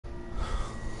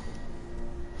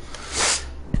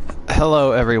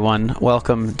Hello everyone,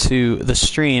 welcome to the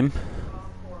stream.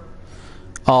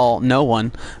 No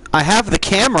one. I have the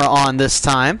camera on this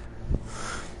time,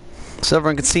 so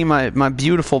everyone can see my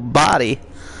beautiful body.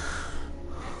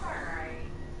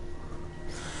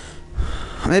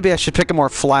 Maybe I should pick a more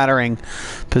flattering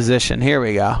position. Here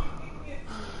we go.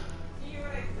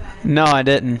 No, I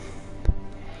didn't.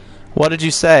 What did you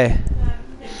say?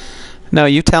 No,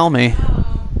 you tell me.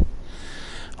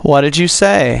 What did you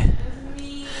say?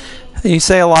 You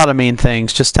say a lot of mean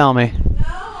things. Just tell me.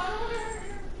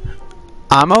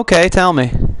 I'm okay. Tell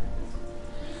me.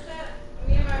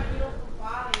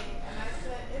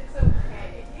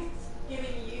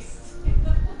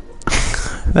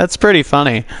 That's pretty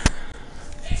funny.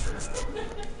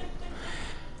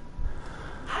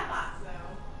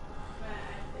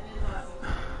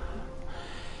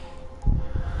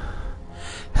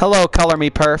 Hello, Color Me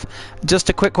Perf.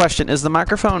 Just a quick question. Is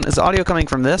the audio coming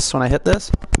from this when I hit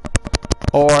this?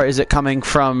 Or is it coming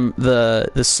from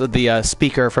the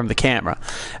speaker from the camera?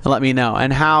 And let me know.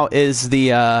 And how is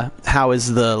the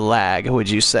lag, would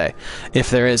you say, if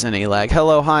there is any lag?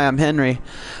 Hello, hi, I'm Henry.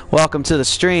 Welcome to the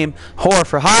stream. Horror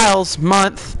for Hiles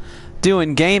month,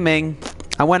 doing gaming.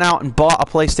 I went out and bought a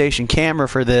PlayStation camera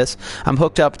for this. I'm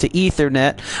hooked up to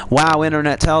Ethernet. Wow,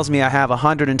 internet tells me I have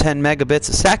 110 megabits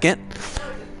a second.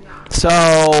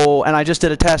 So, and I just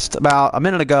did a test about a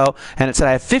minute ago, and it said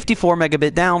I have 54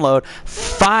 megabit download,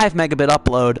 5 megabit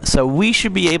upload, so we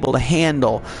should be able to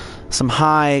handle some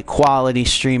high quality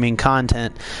streaming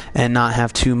content and not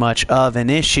have too much of an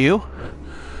issue.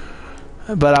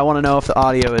 But I want to know if the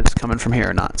audio is coming from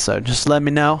here or not, so just let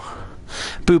me know.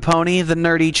 Boo Pony, the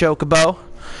nerdy chocobo.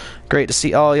 Great to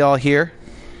see all y'all here.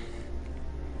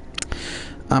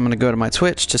 I'm going to go to my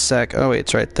Twitch just a sec. Oh, wait,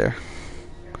 it's right there.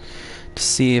 To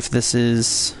see if this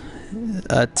is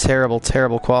a terrible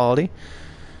quality.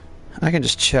 I can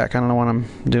just check. I don't know what I'm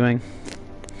doing.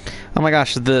 Oh my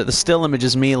gosh, the still image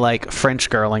is me like French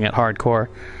girling at hardcore.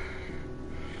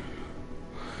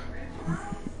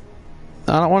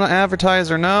 I don't want to advertise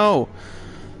or no.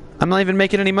 I'm not even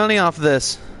making any money off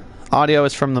this. Audio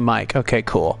is from the mic. Okay,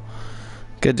 cool.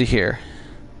 Good to hear.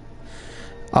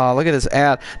 Oh, look at this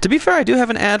ad. To be fair, I do have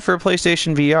an ad for a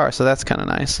PlayStation VR, so that's kind of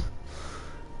nice.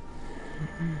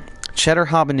 Cheddar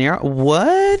habanero.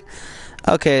 What?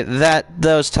 Okay,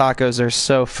 those tacos are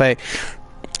so fake.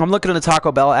 I'm looking at a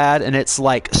Taco Bell ad, and it's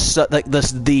like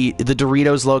the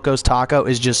Doritos Locos taco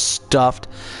is just stuffed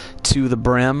to the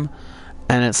brim,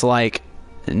 and it's like,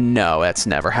 no, that's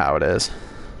never how it is.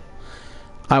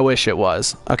 I wish it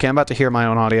was. Okay, I'm about to hear my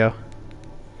own audio.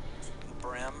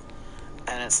 Brim,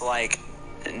 and it's like,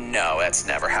 no, that's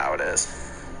never how it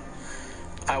is.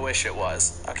 I wish it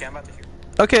was. Okay, I'm about to hear.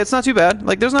 Okay, it's not too bad.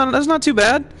 Like, that's not too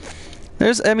bad.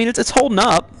 I mean, it's holding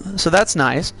up, so that's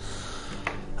nice.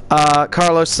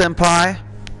 Carlos Senpai,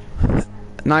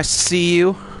 nice to see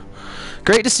you.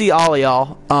 Great to see all of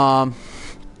y'all.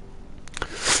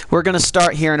 We're gonna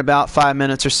start here in about 5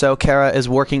 minutes or so. Kara is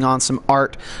working on some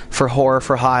art for Horror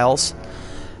for Hiles.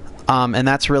 And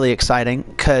that's really exciting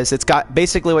because it's got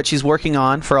basically what she's working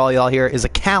on for all y'all here is a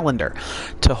calendar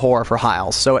to Horror for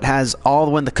Hiles. So it has all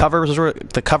when the cover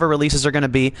releases are going to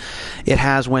be, it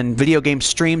has when video game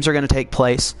streams are going to take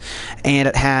place, and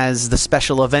it has the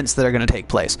special events that are going to take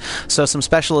place. So some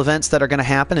special events that are going to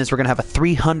happen is we're going to have a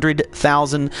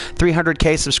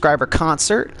 300K subscriber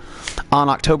concert on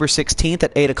October 16th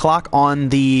at 8 o'clock on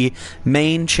the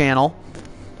main channel.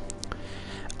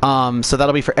 So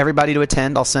that'll be for everybody to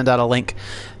attend. I'll send out a link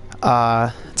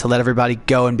to let everybody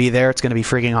go and be there. It's going to be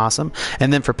freaking awesome.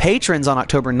 And then for patrons on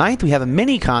October 9th, we have a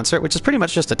mini concert, which is pretty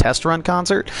much just a test run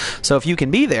concert. So if you can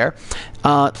be there,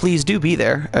 please do be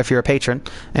there if you're a patron.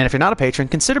 And if you're not a patron,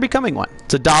 consider becoming one.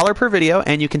 It's $1 per video,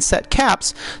 and you can set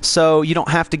caps so you don't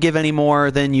have to give any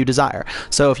more than you desire.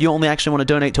 So if you only actually want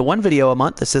to donate to one video a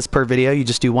month, this is per video, you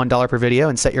just do $1 per video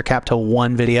and set your cap to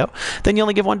one video. Then you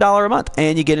only give $1 a month,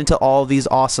 and you get into all these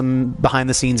awesome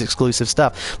behind-the-scenes exclusive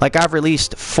stuff. Like I've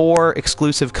released 4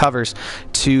 exclusive covers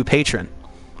to Patreon.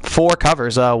 4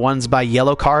 covers. One's by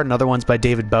Yellowcard, another one's by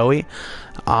David Bowie.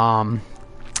 I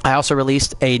also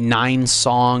released a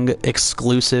 9-song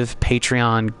exclusive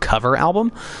Patreon cover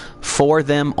album for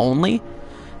them only.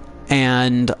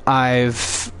 And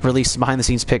I've released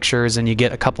behind-the-scenes pictures, and you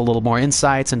get a couple little more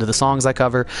insights into the songs I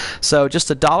cover. So just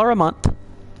 $1 a month.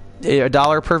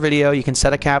 $1 per video. You can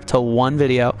set a cap to one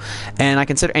video, and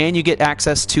and you get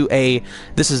access to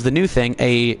this is the new thing,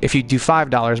 if you do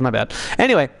 $5, my bad.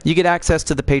 Anyway, you get access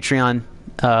to the Patreon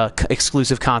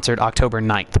exclusive concert October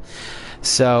 9th.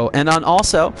 So, and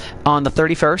also on the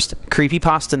 31st,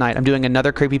 Creepypasta night. I'm doing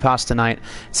another Creepypasta night,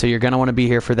 so you're going to want to be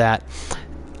here for that.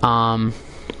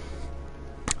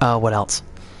 What else?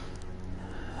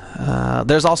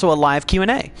 There's also a live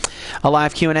Q&A. A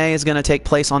live Q&A is going to take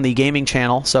place on the gaming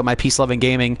channel, so my Peace Loving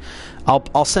Gaming.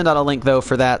 I'll send out a link, though,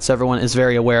 for that, so everyone is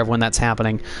very aware of when that's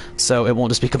happening, so it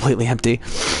won't just be completely empty.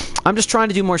 I'm just trying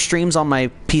to do more streams on my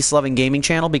Peace Loving Gaming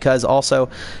channel, because also,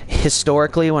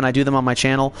 historically, when I do them on my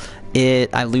channel,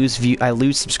 I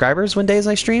lose subscribers when days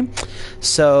I stream,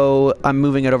 so I'm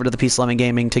moving it over to the Peace Loving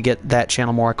Gaming to get that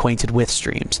channel more acquainted with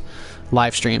streams,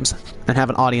 live streams, and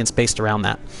have an audience based around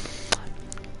that.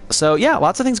 So yeah,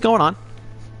 lots of things going on.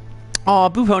 Oh,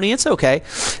 Boo Pony, it's okay.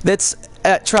 This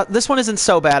one isn't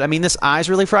so bad. I mean, this eye's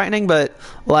really frightening, but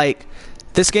like,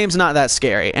 this game's not that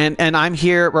scary. And I'm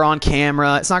here. We're on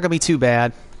camera. It's not gonna be too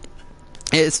bad.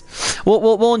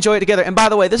 We'll enjoy it together. And by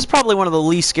the way, this is probably one of the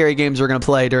least scary games we're gonna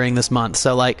play during this month.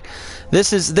 So like,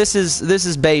 this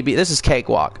is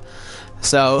cakewalk.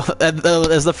 So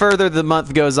as the further the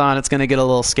month goes on, it's gonna get a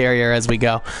little scarier as we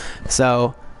go.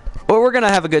 So. Well, we're gonna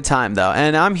have a good time though,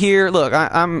 and I'm here. Look,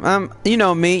 I'm you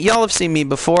know me. Y'all have seen me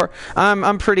before.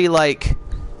 I'm pretty like,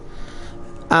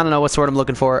 I don't know what word I'm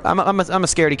looking for. I'm a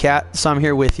scaredy cat, so I'm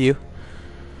here with you.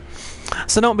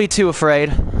 So don't be too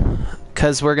afraid,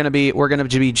 cause we're gonna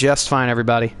be just fine,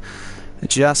 everybody.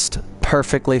 Just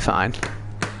perfectly fine.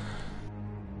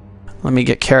 Let me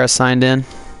get Kara signed in.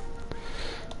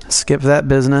 Skip that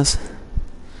business.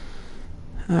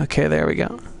 Okay, there we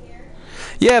go.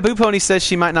 Yeah, Boo Pony says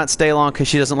she might not stay long because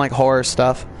she doesn't like horror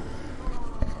stuff.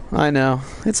 I know.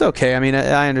 It's okay. I mean,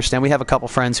 I understand. We have a couple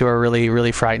friends who are really,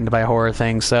 really frightened by horror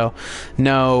things, so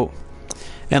no.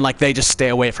 And, like, they just stay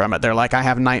away from it. They're like, I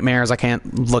have nightmares. I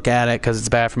can't look at it because it's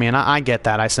bad for me. And I get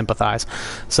that. I sympathize.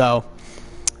 So,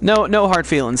 no hard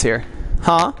feelings here.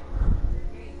 Huh?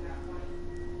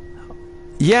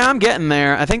 Yeah, I'm getting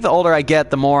there. I think the older I get,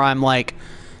 the more I'm like...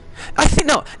 I think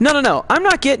no. I'm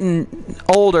not getting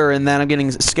older and then I'm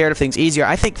getting scared of things easier.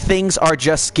 I think things are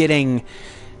just getting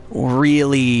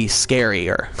really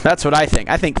scarier. That's what I think.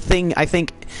 I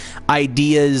think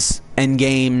ideas and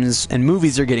games and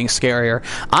movies are getting scarier.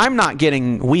 I'm not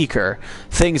getting weaker.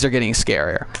 Things are getting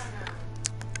scarier.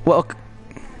 Well,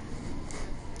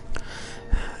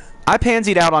 I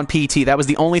pansied out on PT. That was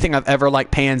the only thing I've ever like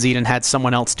pansied and had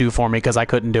someone else do for me because I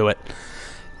couldn't do it.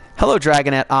 Hello,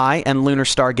 Dragonette I and Lunar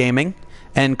Star Gaming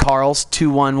and Carl's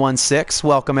 2116.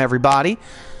 Welcome, everybody.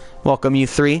 Welcome, you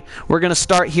three. We're going to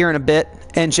start here in a bit.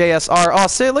 And JSR. Oh,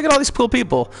 say, look at all these cool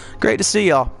people. Great to see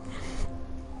y'all.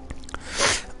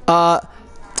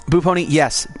 Boo Pony,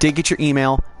 yes, did get your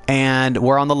email. And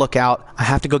we're on the lookout. I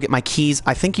have to go get my keys.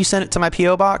 I think you sent it to my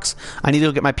P.O. box. I need to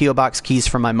go get my P.O. box keys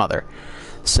from my mother.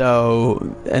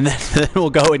 So, and then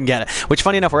we'll go and get it. Which,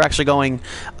 funny enough, we're actually going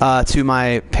to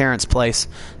my parents' place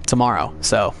tomorrow.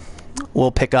 So,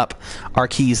 we'll pick up our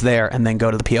keys there and then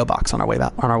go to the P.O. box on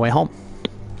our way home.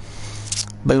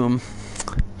 Boom.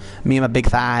 Me and my big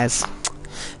thighs.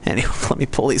 Anyway, let me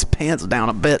pull these pants down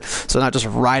a bit so they're not just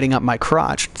riding up my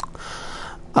crotch.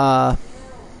 Call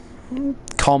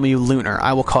me Lunar.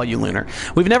 I will call you Lunar.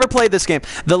 We've never played this game.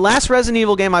 The last Resident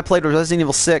Evil game I played was Resident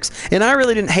Evil 6, and I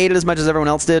really didn't hate it as much as everyone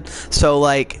else did. So,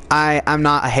 like, I'm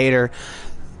not a hater.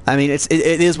 I mean, it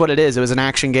is what it is. It was an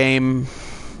action game.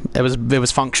 It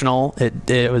was functional.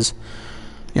 It was,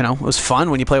 you know, it was fun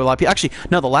when you play with a lot of people. Actually,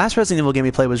 no, the last Resident Evil game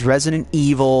we played was Resident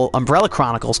Evil Umbrella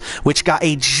Chronicles, which got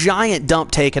a giant dump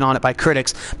taken on it by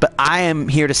critics, but I am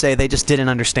here to say they just didn't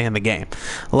understand the game.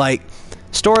 Like,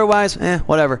 story-wise,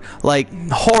 whatever. Like,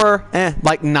 horror,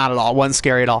 like, not at all. Wasn't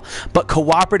scary at all. But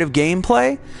cooperative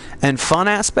gameplay and fun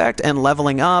aspect and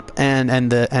leveling up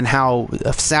and how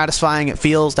satisfying it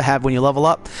feels to have when you level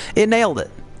up, it nailed it.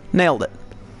 Nailed it.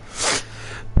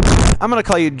 I'm gonna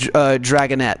call you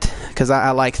Dragonette because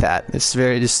I like that. It's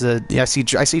very just I see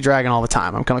dragon all the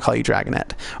time. I'm gonna call you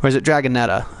Dragonette, or is it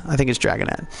Dragonetta? I think it's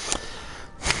Dragonette.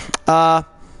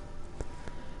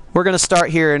 We're gonna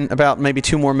start here in about maybe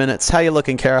 2 more minutes. How you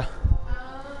looking, Kara?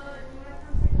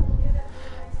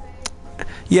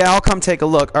 Yeah, I'll come take a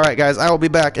look. All right, guys, I will be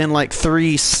back in like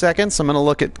 3 seconds. I'm gonna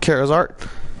look at Kara's art.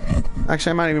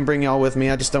 Actually, I might even bring y'all with me.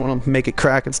 I just don't want to make it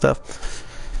crack and stuff.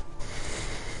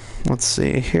 Let's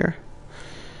see here.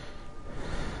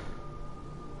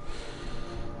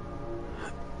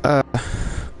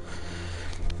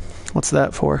 What's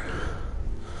that for?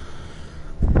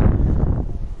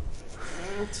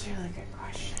 That's a really good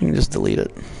question. You can just delete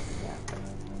it.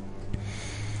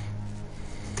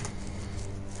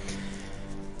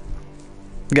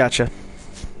 Gotcha.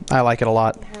 I like it a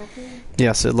lot. Happy?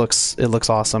 Yes, it looks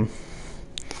awesome.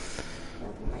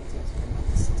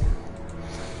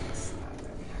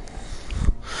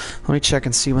 Let me check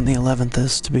and see when the 11th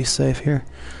is to be safe here.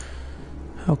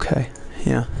 Okay,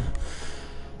 yeah.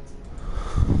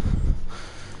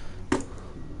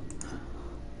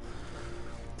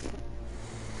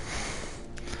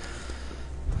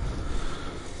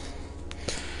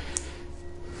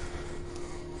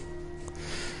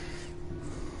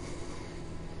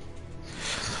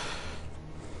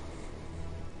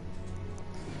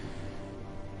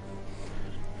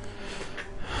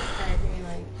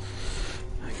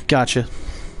 Gotcha.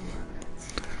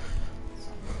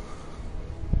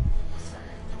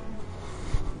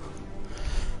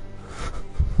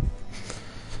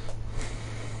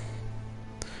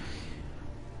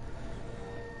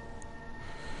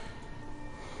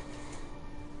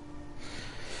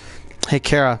 Hey,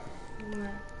 Kara.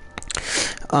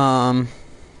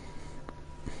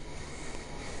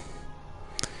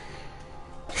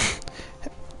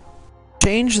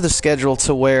 Change the schedule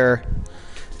to where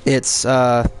it's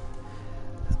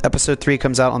episode 3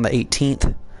 comes out on the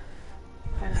 18th,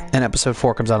 Okay. and episode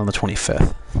 4 comes out on the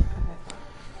 25th. Okay.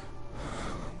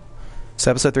 So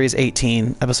episode 3 is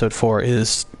 18, episode 4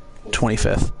 is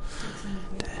 25th.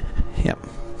 Yep.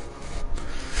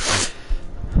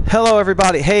 Hello,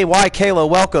 everybody. Hey, why, Kayla?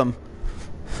 Welcome.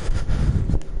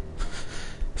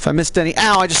 If I missed any...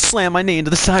 Ow, I just slammed my knee into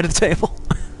the side of the table.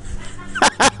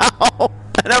 Ow.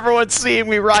 And everyone's seeing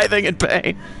me writhing in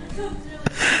pain.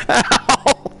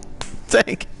 Ow. Dang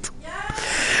it.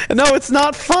 No, it's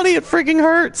not funny. It freaking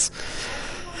hurts.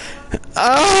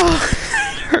 Oh,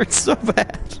 it hurts so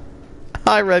bad.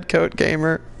 Hi, Redcoat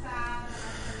Gamer.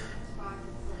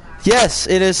 Yes,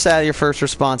 it is sad your first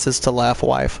response is to laugh,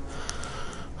 wife.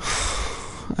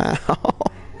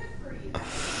 Ow.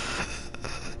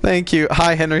 Thank you.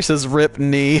 Hi, Henry says rip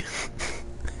knee.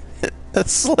 That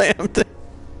slammed it.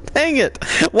 Dang it.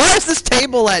 Why is this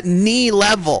table at knee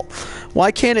level?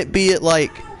 Why can't it be at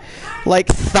like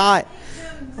thigh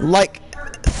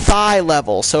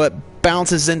level so it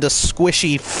bounces into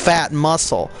squishy fat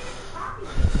muscle?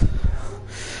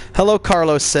 Hello,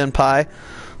 Carlos Senpai.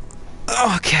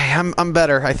 Okay, I'm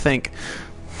better, I think.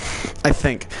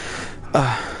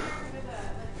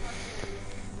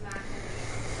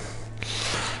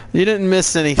 You didn't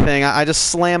miss anything. I just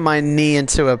slammed my knee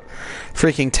into a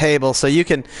freaking table. So you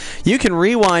can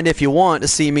rewind if you want to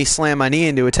see me slam my knee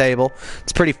into a table.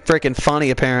 It's pretty freaking funny,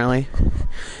 apparently,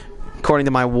 according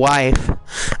to my wife.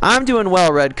 I'm doing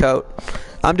well, Redcoat.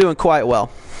 I'm doing quite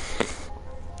well.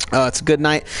 It's a good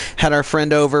night. Had our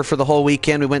friend over for the whole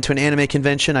weekend. We went to an anime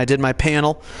convention. I did my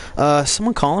panel.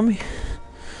 Someone calling me?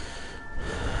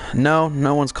 No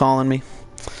one's calling me.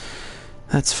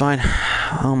 That's fine.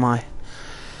 Oh my.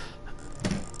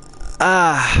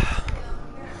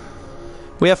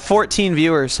 We have 14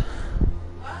 viewers.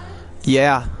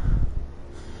 Yeah.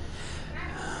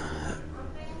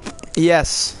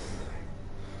 Yes.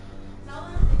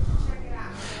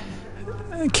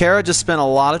 Kara just spent a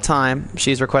lot of time.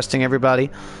 She's requesting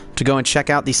everybody to go and check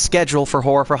out the schedule for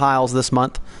Horror for Hiles this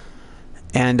month.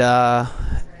 And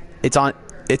it's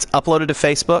uploaded to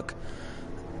Facebook.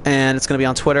 And it's going to be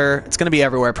on Twitter. It's going to be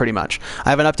everywhere pretty much.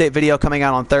 I have an update video coming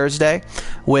out on Thursday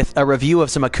with a review of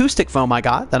some acoustic foam I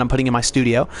got that I'm putting in my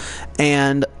studio.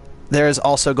 And there's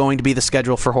also going to be the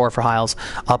schedule for Horror for Hiles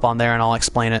up on there, and I'll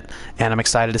explain it. And I'm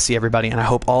excited to see everybody, and I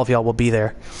hope all of y'all will be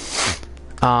there.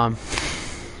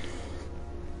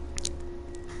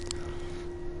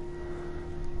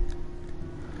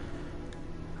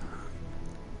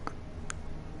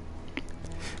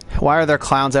 Why are there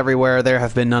clowns everywhere? There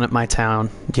have been none at my town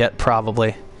yet,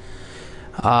 probably.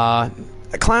 Clown,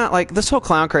 like this whole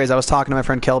clown craze. I was talking to my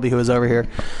friend Kelby, who was over here,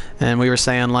 and we were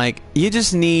saying like you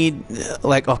just need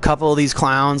like a couple of these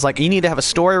clowns. Like you need to have a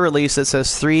story release that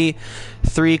says three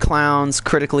clowns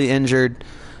critically injured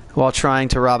while trying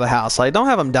to rob a house. Like don't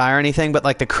have them die or anything, but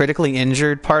like the critically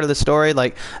injured part of the story,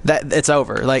 like that, it's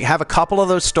over. Like have a couple of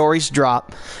those stories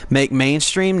drop, make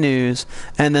mainstream news,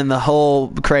 and then the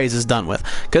whole craze is done with.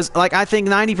 Because like I think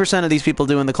 90% of these people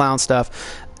doing the clown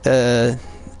stuff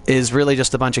is really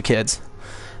just a bunch of kids.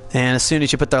 And as soon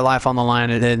as you put their life on the line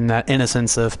in that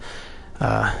innocence of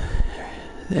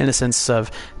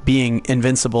being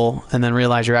invincible, and then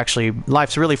realize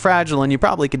life's really fragile and you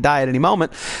probably could die at any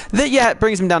moment, that it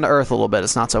brings them down to earth a little bit.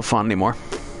 It's not so fun anymore.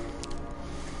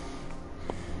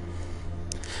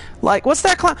 Like what's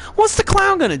the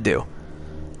clown gonna do?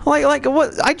 Like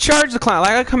what? I charge the clown.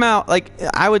 Like I come out like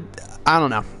I don't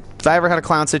know. If I ever had a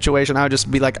clown situation, I would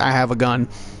just be like, I have a gun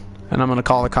and I'm gonna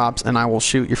call the cops and I will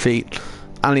shoot your feet.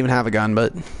 I don't even have a gun,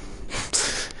 but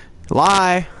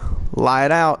lie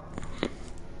it out.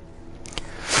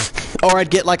 Or I'd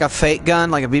get like a fake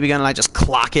gun, like a BB gun, and I'd just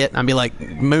clock it and I'd be like,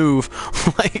 move.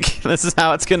 Like this is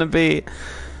how it's gonna be.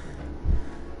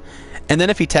 And then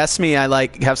if he tests me, I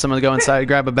like have someone go inside,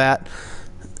 grab a bat,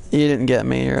 You didn't get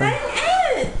me. Dang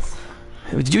it!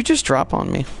 Did you just drop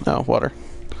on me? Oh, water.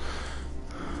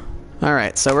 All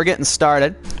right, so we're getting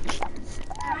started.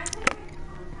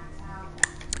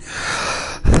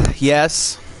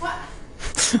 Yes. What?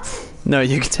 No,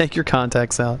 you can take your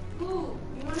contacts out. Ooh,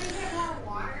 you want to get more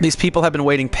water? These people have been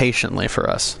waiting patiently for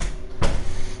us.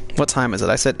 What time is it?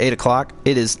 I said 8 o'clock.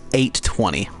 It is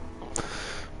 8:20.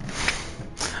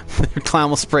 Clown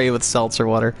will spray you with seltzer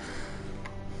water.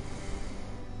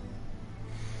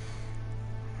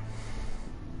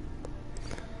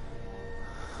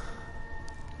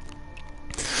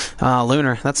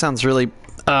 Lunar, that sounds really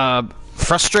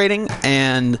frustrating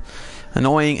and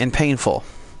annoying and painful.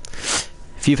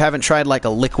 If you haven't tried like a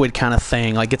liquid kind of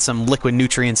thing, like get some liquid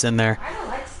nutrients in there. I don't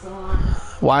like still on.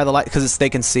 Why the light? Because they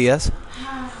can see us.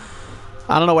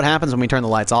 I don't know what happens when we turn the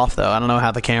lights off, though. I don't know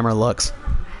how the camera looks.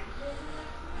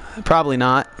 Probably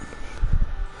not.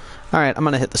 All right, I'm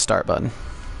going to hit the start button.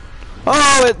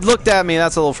 Oh, it looked at me.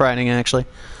 That's a little frightening, actually.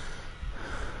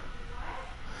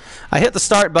 I hit the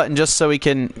start button just so we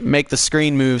can make the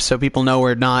screen move so people know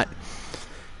we're not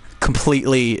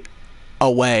completely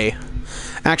away.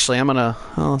 Actually, I'm going to...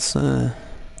 Oh, let's,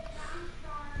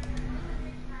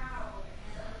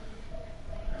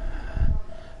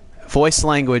 voice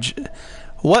language.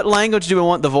 What language do we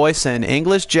want the voice in?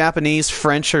 English, Japanese,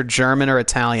 French, or German, or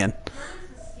Italian?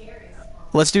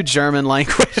 Let's do German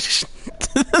language.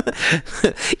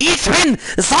 Ich bin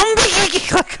zombie.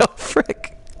 Oh,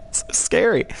 frick. So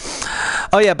scary.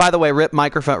 Oh, yeah, by the way, rip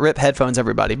microphone, rip headphones,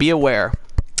 everybody. Be aware.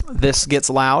 This gets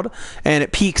loud, and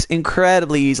it peaks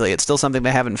incredibly easily. It's still something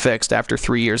they haven't fixed after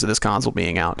 3 years of this console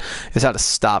being out. Is how to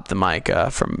stop the mic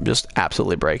from just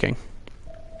absolutely breaking.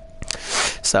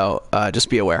 So, just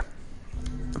be aware.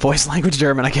 Voice language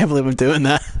German. I can't believe I'm doing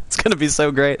that. It's going to be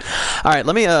so great. All right,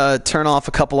 let me turn off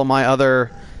a couple of my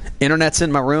other internets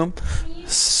in my room.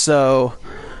 So,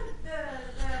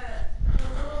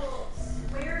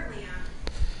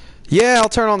 yeah, I'll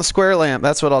turn on the square lamp.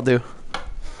 That's what I'll do.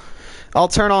 I'll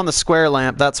turn on the square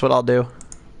lamp. That's what I'll do.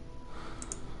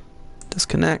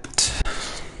 Disconnect.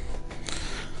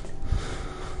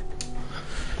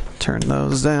 Turn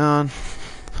those down.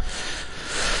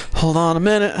 Hold on a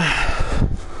minute.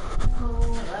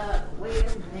 Hold up, wait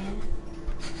a minute.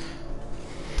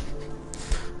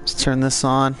 Let's turn this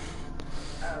on.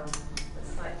 Oh,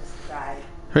 this light just died.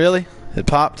 Really? It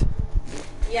popped?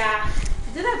 Yeah.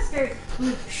 It did that scary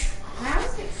whoosh. And I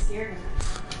always get scared of that.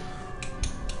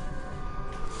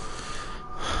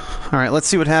 Alright, let's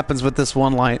see what happens with this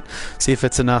one light. See if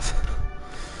it's enough.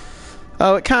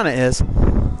 Oh, it kind of is.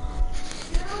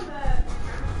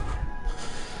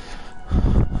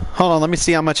 Hold on, let me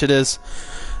see how much it is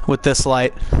with this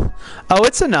light. Oh,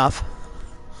 it's enough.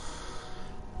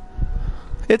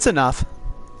 It's enough.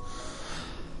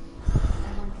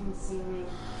 Everyone can see me.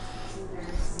 It's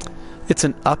embarrassing. It's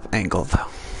an up angle, though.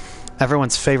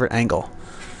 Everyone's favorite angle.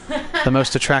 The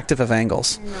most attractive of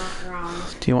angles. You're not wrong.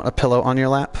 Do you want a pillow on your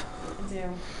lap? I do.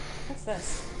 What's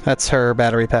this? That's her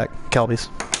battery pack, Kelby's.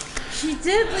 She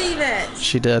did leave it.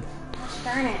 She did.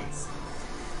 Darn it.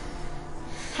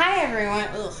 Hi, everyone.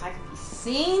 Ugh, I can be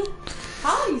seen.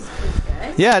 Quality's pretty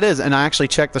good. Yeah, it is, and I actually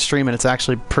checked the stream, and it's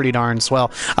actually pretty darn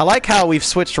swell. I like how we've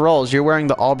switched roles. You're wearing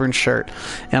the Auburn shirt,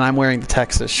 and I'm wearing the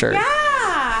Texas shirt.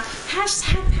 Yeah.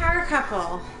 Hashtag power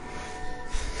couple.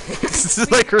 This is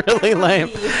like really lame.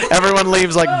 Everyone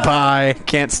leaves like, bye.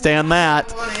 Can't stand that.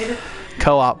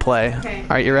 Co-op play. Okay. All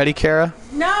right, you ready, Kara?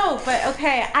 No, but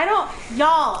okay. I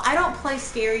don't play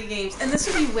scary games, and this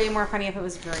would be way more funny if it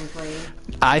was Brinkley.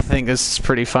 I think this is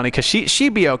pretty funny because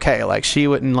she'd be okay. Like she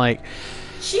wouldn't like.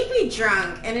 She'd be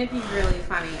drunk, and it'd be really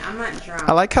funny. I'm not drunk.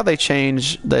 I like how they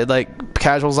change. They like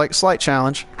casuals like slight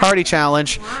challenge, hearty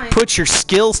challenge. Why? Put your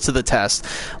skills to the test.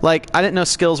 Like I didn't know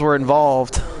skills were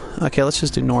involved. Okay, let's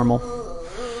just do normal.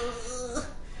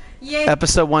 Yay.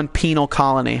 Episode 1, penal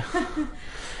colony.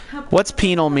 What's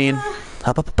penal mean?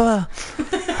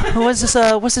 What's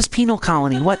this penal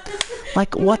colony? What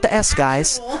the S,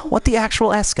 guys? What the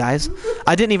actual S, guys?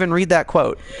 I didn't even read that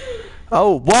quote.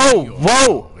 Oh,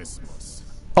 whoa!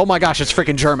 Oh my gosh, it's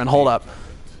freaking German. Hold up.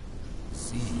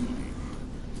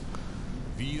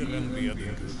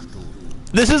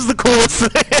 This is the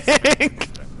coolest thing.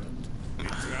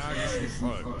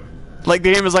 Like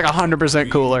the game is like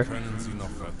 100% cooler.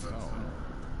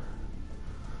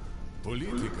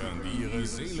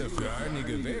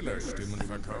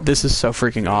 This is so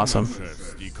freaking awesome.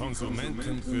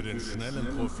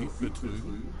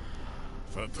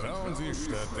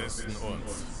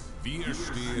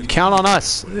 Count on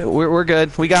us. We're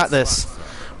good. We got this.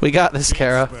 We got this,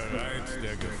 Kara.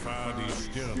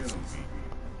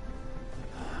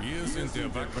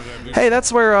 Hey,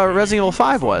 that's where Resident Evil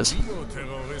 5 was.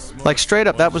 Like, straight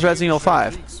up, that was Resident Evil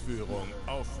 5.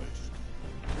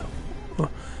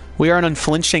 We are an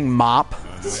unflinching mop.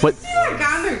 What?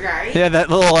 Yeah, that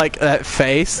little, like, that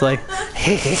face. Like,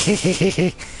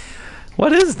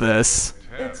 what is this?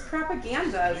 It's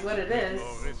propaganda is what it is.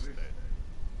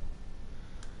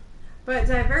 But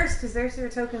diverse, because there's your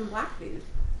token black dude.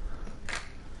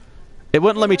 It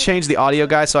wouldn't let me change the audio,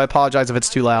 guys, so I apologize if it's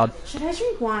too loud. Should I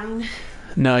drink wine?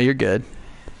 No, you're good.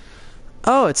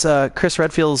 Oh, it's Chris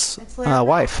Redfield's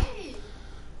wife.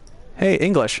 Hey,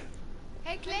 English.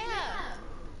 Hey, Claire!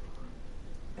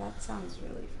 That sounds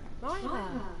really French.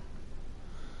 Moira!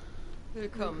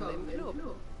 Willkommen im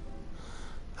Club.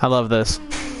 I love this.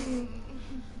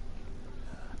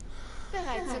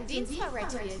 Bereit zum Dienst, Frau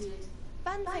Redfield.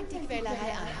 Wann fängt die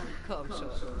Quälerei an? Komm schon.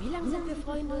 Wie lange sind wir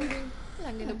Freunde?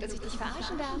 Lang genug, dass ich dich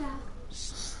verarschen darf.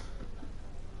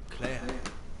 Claire,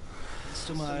 willst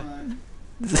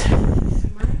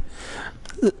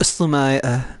du mal...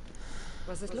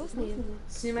 Was ist los, Neil?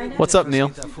 What's up, Neil?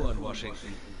 Davor in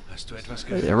Washington. Hast du etwas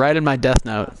gehört? Right in my death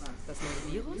note. Das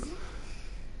neue Virus?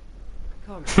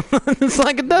 Komm. It's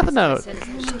like a death note.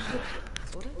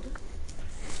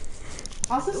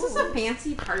 Also, this is a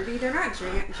fancy party. They're not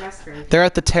just drinking. They're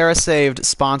at the TerraSaved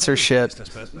sponsorship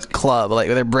club. Like,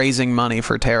 they're raising money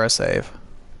for TerraSave.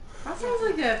 That sounds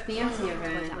like a fancy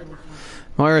event.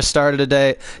 Moira started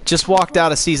today. Just walked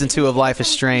out of season 2 of Life is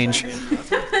Strange.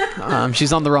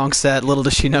 She's on the wrong set. Little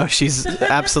does she know she's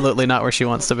absolutely not where she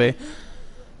wants to be.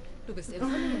 Du bist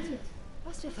informiert.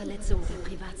 Was für Verletzungen der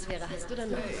Privatsphäre hast du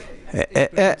denn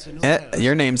noch?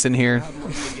 Your name's in here.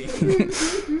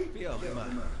 Wie auch immer.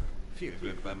 Viel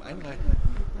Glück beim Einreiten.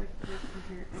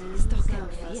 Ist doch kein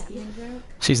Pferd.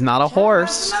 She's not a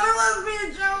horse. Another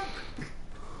lesbian joke.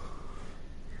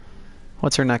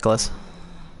 What's her necklace?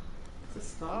 It's a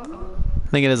skull. I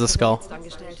think it is a skull.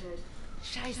 Angestellt.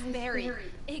 Scheiß Mary.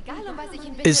 Egal, um was ich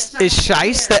ihn Is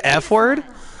Scheiß the F word?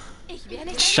 Ich wär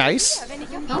nicht Scheiß? wenn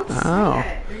ich um Oh.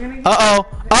 You're gonna Uh-oh.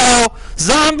 Uh-oh.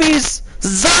 Zombies!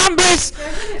 Zombies!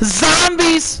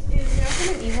 Zombies! Is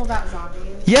Resident Evil about zombies?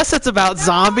 Yes, it's about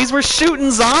zombies. We're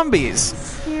shooting zombies.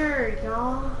 Scared,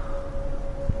 y'all.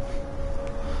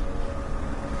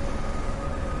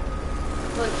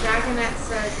 Look, Dragonette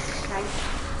said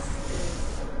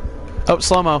Oh,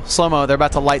 slow-mo. Slow-mo. They're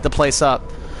about to light the place up.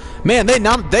 Man,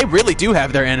 they really do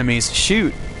have their enemies.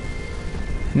 Shoot.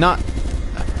 Not...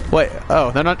 Wait.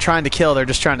 Oh, they're not trying to kill. They're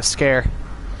just trying to scare.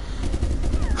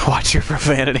 Watch your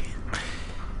profanity.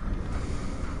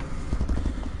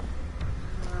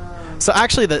 So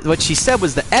actually, what she said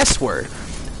was the S word,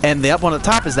 and the up one at the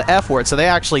top is the F word. So they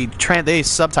actually they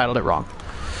subtitled it wrong,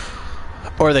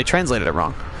 or they translated it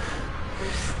wrong.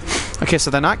 Okay,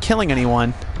 so they're not killing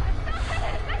anyone.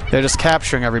 They're just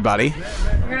capturing everybody.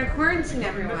 We're gonna quarantine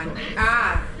everyone.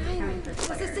 Ah.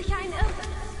 Das ist sicher ein Irrtum.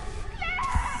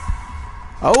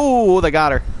 Oh, they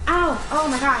got her. Ow! Oh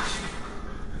my gosh.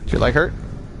 Did your leg hurt?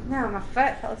 No, my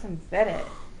foot felt like something bit it.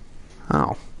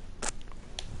 Oh.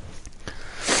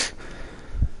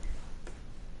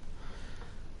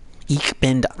 Ich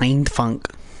bin ein Funk.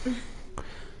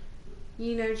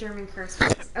 You know German curse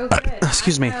words. Oh, good.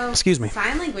 Excuse me, I know excuse me.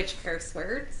 Sign language curse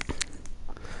words.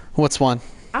 What's one?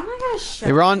 Oh my gosh.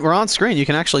 Hey, we're on screen. You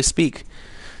can actually speak.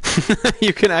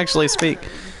 You can actually speak.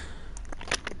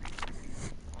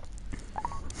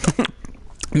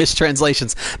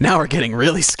 Mistranslations. Now we're getting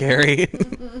really scary.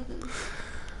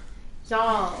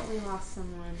 Y'all, we lost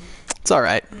someone. It's all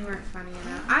right. You weren't funny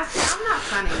enough. I'm not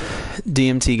funny.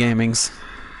 DMT Gaming's.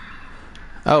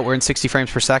 Oh, we're in 60 frames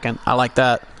per second. I like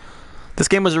that. This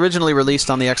game was originally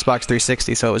released on the Xbox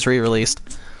 360, so it was re-released.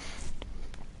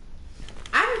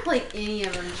 I haven't played any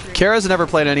of them. Kara's never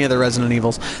played any of the Resident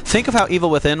Evils. Think of how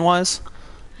Evil Within was,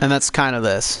 and that's kind of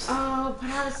this. Oh, but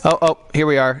I was. Oh, here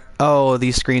we are. Oh,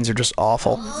 these screens are just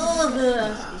awful.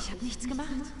 Oh, Ich hab nichts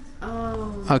gemacht.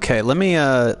 oh. Okay, let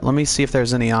me see if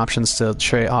there's any options to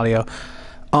trade audio.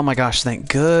 Oh my gosh, thank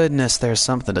goodness there's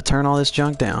something to turn all this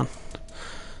junk down.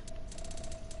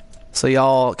 So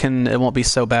y'all it won't be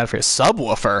so bad for your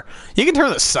subwoofer. You can turn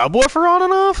the subwoofer on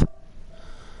and off?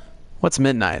 What's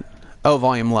midnight? Oh,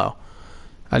 volume low.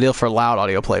 Ideal for loud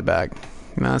audio playback.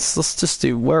 Now, let's just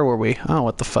do, where were we? Oh,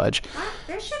 what the fudge. What?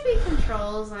 There should be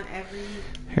controls on every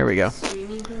Here we go.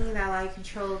 streaming thingy that like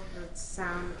control the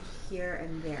sound here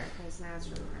and there, because now it's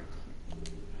really hard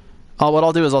to hear. Oh, what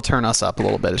I'll do is I'll turn us up a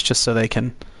little bit. It's just so they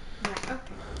can... Yeah, okay.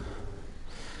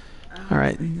 All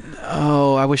right.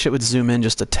 Oh, I wish it would zoom in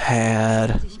just a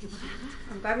tad.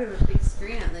 I'm glad we have a big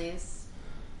screen at least.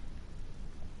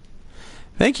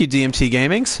 Thank you, DMT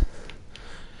Gamings.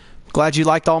 Glad you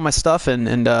liked all my stuff and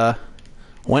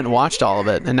went and watched all of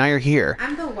it, and now you're here.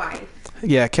 I'm the wife.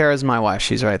 Yeah, Kara's my wife.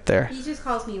 She's right there. He just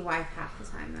calls me wife half the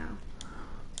time,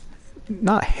 though.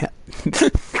 Not.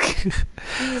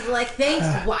 He's like,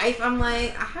 thanks, wife. I'm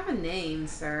like, I have a name,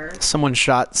 sir. Someone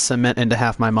shot cement into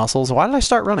half my muscles. Why did I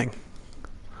start running?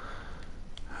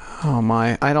 Oh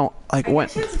my! I don't like I when.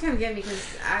 guess you have to come get me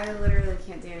because I literally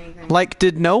can't do anything. Like,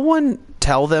 did no one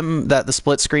tell them that the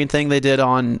split screen thing they did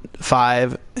on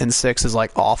 5 and 6 is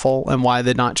like awful, and why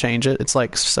they not change it? It's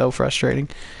like so frustrating.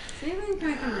 Anything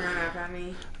can come run up at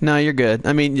me. No, you're good.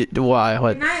 I mean, why?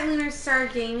 What? Good night, Lunar Star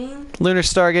Gaming. Lunar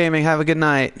Star Gaming. Have a good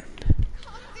night.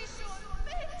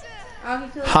 Oh, he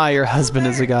feels Hi, your husband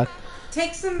is a god.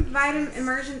 Take some vitamin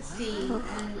emergency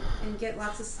and get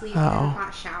lots of sleep and a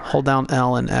hot shower. Hold down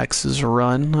L and X is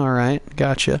run. All right,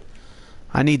 gotcha.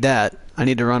 I need that. I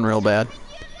need to run real bad.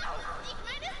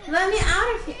 Let me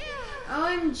out of here.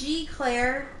 OMG,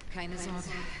 Claire. Keine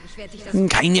Sorge, ich werde dich das...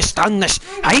 Keine Stunde.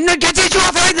 I know get it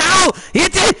off right now.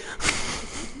 Hit it.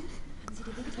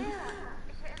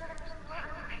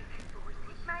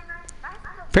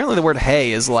 Apparently, the word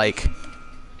 "hey" is like.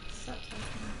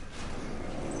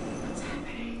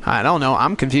 I don't know.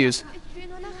 I'm confused.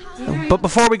 But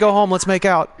before we go home, let's make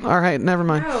out. All right, never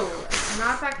mind. No,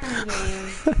 not that kind of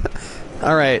game.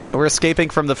 All right, we're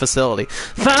escaping from the facility.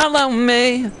 Follow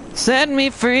me, set me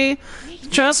free.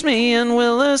 Trust me, and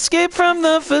we'll escape from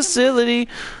the facility.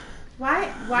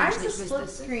 Why is the split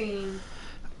screen?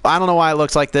 I don't know why it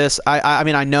looks like this. I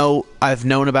mean, I know I've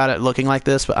known about it looking like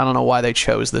this, but I don't know why they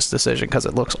chose this decision because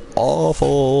it looks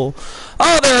awful.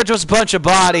 Oh, there are just a bunch of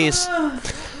bodies.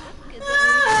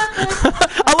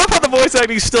 I love how the voice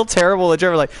acting is still terrible. That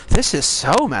you're like, this is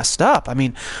so messed up. I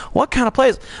mean, what kind of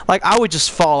plays? Like, I would just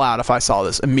fall out if I saw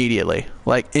this immediately.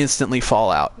 Like, instantly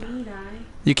fall out.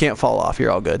 You can't fall off.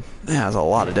 You're all good. Yeah, there's a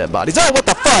lot of dead bodies. Oh, what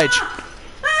the fudge?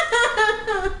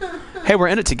 Hey, we're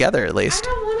in it together at least.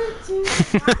 I don't want to do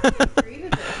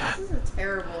this. This is a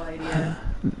terrible idea.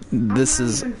 This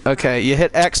is okay. You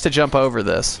hit X to jump over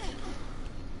this.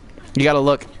 You got to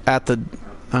look at the.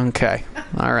 Okay.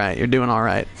 All right. You're doing all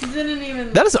right. Didn't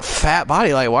even. That is a fat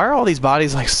body. Like, why are all these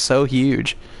bodies like so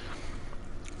huge?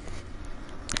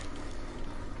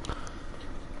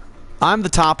 I'm the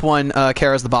top one.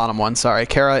 Kara's the bottom one. Sorry.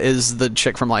 Kara is the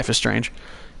chick from Life is Strange.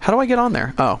 How do I get on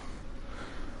there? Oh.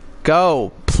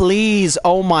 Go. Please.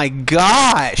 Oh my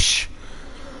gosh.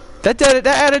 That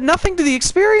added nothing to the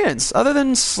experience other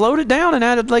than slowed it down and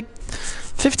added like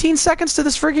 15 seconds to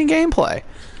this freaking gameplay.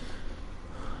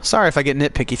 Sorry if I get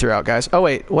nitpicky throughout, guys. Oh,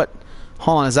 wait. What?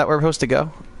 Hold on. Is that where we're supposed to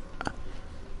go?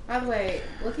 By the way,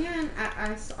 looking at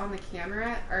us on the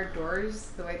camera, our doors,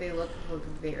 the way they look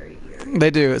very weird.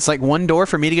 They do. It's like one door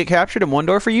for me to get captured and one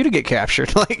door for you to get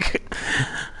captured. Like,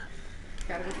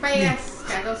 Gotta go fast.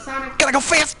 Gotta go Sonic. gotta go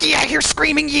fast. Yeah, I hear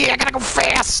screaming. Yeah, I gotta go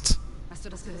fast. Hast du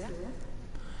das gehört?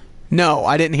 No,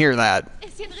 I didn't hear that.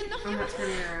 Ist hier drin noch I'm jemand? not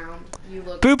turning around. You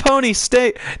look. Boo Pony,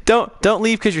 stay. Don't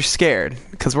leave because you're scared.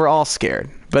 Because we're all scared.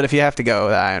 But if you have to go,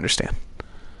 I understand.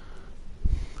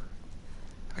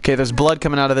 Okay, there's blood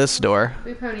coming out of this door.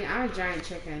 Boo Pony, I'm a giant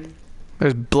chicken.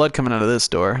 There's blood coming out of this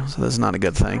door, so this is not a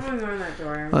good I thing. want to go in that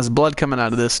door. There's blood coming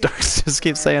out of this door. Just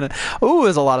keep saying it. Ooh,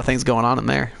 there's a lot of things going on in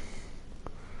there.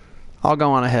 I'll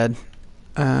go on ahead.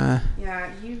 Yeah,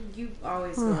 you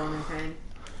always go on ahead.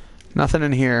 Nothing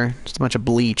in here. Just a bunch of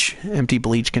bleach. Empty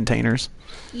bleach containers.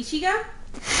 Ichigo?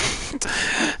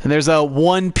 And there's a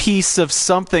one piece of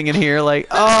something in here, like,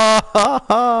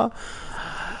 oh,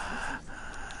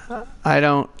 I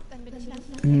don't.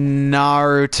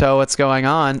 Naruto, what's going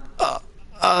on?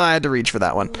 I had to reach for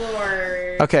that one.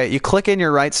 Lord. Okay, you click in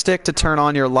your right stick to turn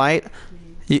on your light.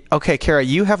 Okay, Kara,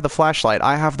 you have the flashlight.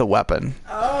 I have the weapon.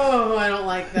 Oh, I don't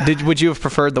like that. Would you have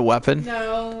preferred the weapon?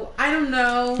 No, I don't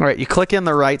know. All right, you click in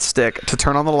the right stick to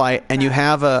turn on the light, and you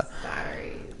have a.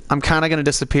 Batteries. I'm kind of going to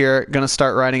disappear. Going to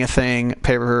start writing a thing.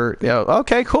 Paper.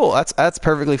 Okay, cool. That's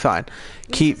perfectly fine.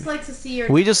 We just like to see your.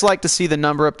 We just like to see the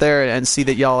number up there and see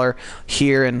that y'all are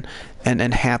here and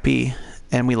happy,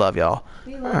 and we love y'all.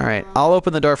 We love All right, y'all. I'll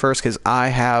open the door first because I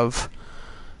have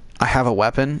a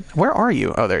weapon. Where are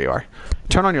you? Oh, there you are.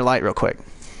 Turn on your light real quick.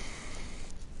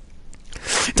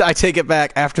 I take it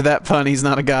back. After that pun, he's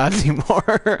not a god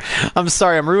anymore. I'm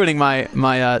sorry. I'm ruining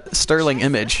my sterling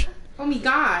image. Oh my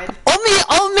god.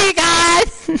 Oh my god!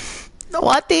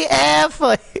 What the F?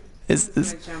 It's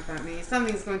gonna jump at me.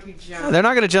 Something's going to jump. They're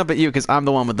not going to jump at you because I'm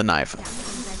the one with the knife.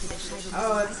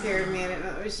 Oh, it scared me. I didn't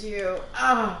know it was you.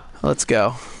 Oh. Let's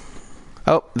go.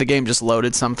 Oh, the game just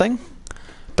loaded something.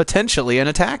 Potentially an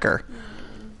attacker.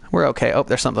 We're okay. Oh,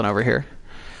 there's something over here.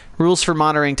 Rules for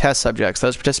monitoring test subjects.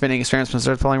 Those participating in experiments must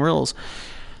start following rules.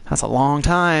 That's a long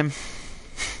time.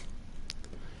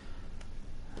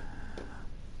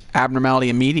 Abnormality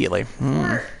immediately. We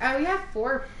have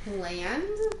 4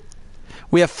 planned.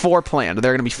 We have 4 planned.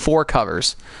 There are going to be 4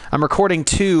 covers. I'm recording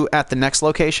 2 at the next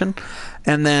location,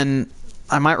 and then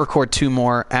I might record 2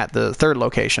 more at the third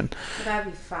location. So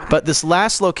that'd be 5. But this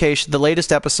last location, the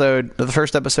latest episode, the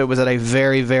first episode was at a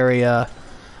very, very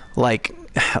like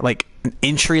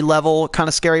entry level kind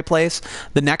of scary place.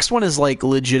 The next one is like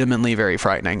legitimately very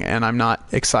frightening, and I'm not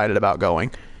excited about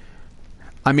going.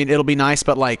 I mean, it'll be nice,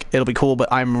 but like it'll be cool, but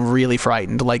I'm really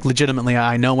frightened. Like legitimately,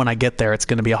 I know when I get there, it's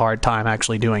going to be a hard time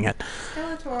actually doing it.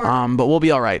 Skeletor. But we'll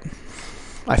be all right,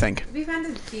 I think. It'd be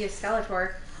fun to be a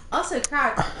Skeletor. Also,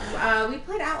 crowd, we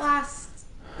played Outlast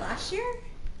last year.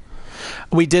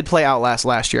 We did play Outlast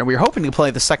last year, and we were hoping to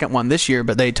play the second one this year,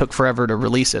 but they took forever to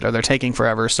release it, or they're taking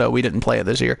forever, so we didn't play it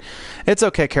this year. It's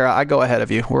okay, Kara. I go ahead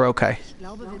of you. We're okay.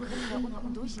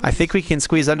 I think we can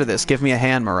squeeze under this. Give me a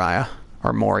hand, Mariah.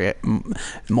 Or Moira.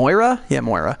 Moira? Yeah,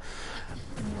 Moira.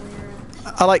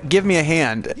 I like give me a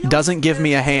hand. Doesn't give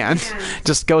me a hand.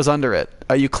 Just goes under it.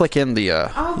 You click in the...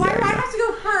 why do I have to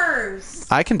go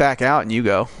first? I can back out and you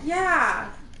go. Yeah.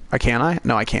 Can I?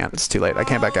 No, I can't. It's too late. I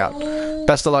can't back out.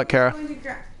 Best of luck, Kara. I'm going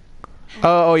to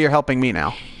Oh, you're helping me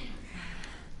now.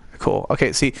 Cool.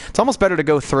 Okay, see, it's almost better to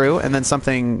go through and then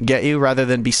something get you rather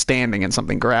than be standing and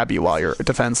something grab you while you're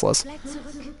defenseless.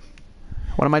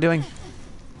 What am I doing?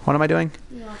 What am I doing?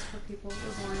 You lost 4 people.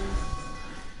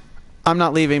 I'm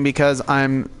not leaving because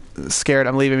I'm scared.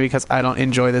 I'm leaving because I don't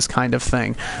enjoy this kind of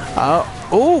thing.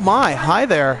 Oh my! Hi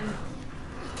there.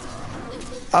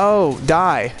 Oh,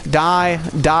 die, die,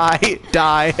 die,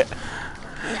 die.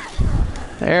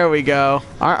 There we go.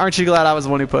 Aren't you glad I was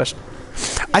the one who pushed?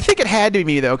 I think it had to be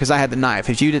me though, because I had the knife.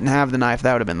 If you didn't have the knife,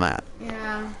 that would have been that.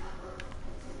 Yeah.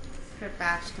 Could have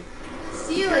bashed him.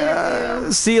 See you later,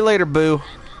 Boo. See you later, Boo.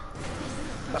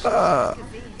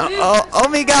 Oh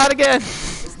my God, again.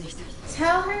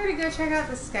 Tell her to go check out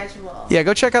the schedule. Yeah,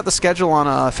 go check out the schedule on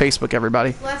Facebook,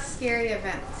 everybody. Less scary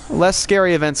events. Less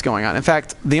scary events going on. In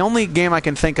fact, the only game I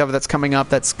can think of that's coming up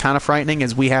that's kind of frightening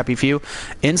is We Happy Few.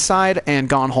 Inside and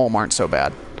Gone Home aren't so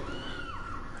bad.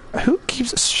 Who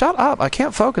keeps... Shut up. I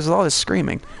can't focus with all this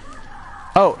screaming.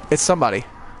 Oh, it's somebody.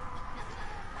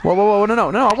 Whoa, whoa, whoa.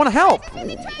 No. I want to help.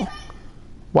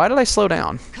 Why did I slow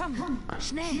down? Komm,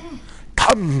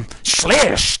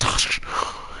 schlecht.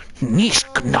 Nicht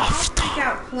knafft. Freak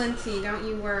out plenty, don't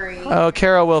you worry. Oh,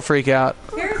 Kara will freak out.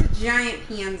 Kara's a giant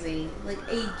pansy. Like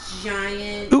a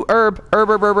giant... Ooh, herb.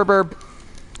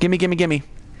 Gimme.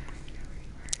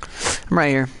 I'm right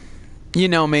here. You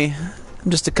know me. I'm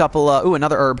just a couple, ooh,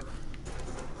 another herb.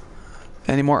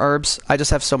 Any more herbs? I just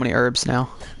have so many herbs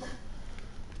now.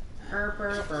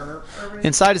 Herb.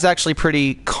 Inside is actually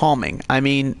pretty calming. I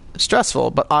mean,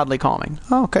 stressful, but oddly calming.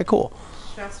 Oh, okay, cool.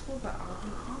 Stressful, but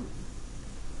oddly calming.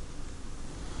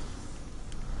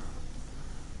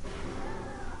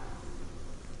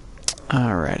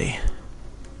 Alrighty.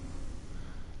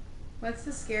 What's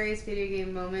the scariest video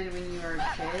game moment when you were a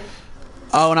kid?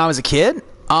 Oh, when I was a kid?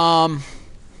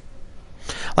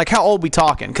 Like, how old we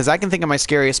talking? Because I can think of my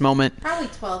scariest moment. Probably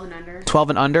 12 and under. 12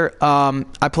 and under.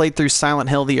 I played through Silent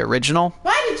Hill, the original.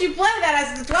 Why did you play that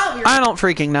as a 12-year-old? I don't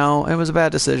freaking know. It was a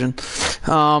bad decision.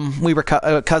 We were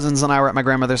cousins, and I were at my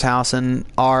grandmother's house, and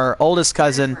our oldest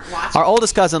cousin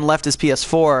left his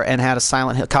PS4 and had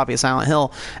a copy of Silent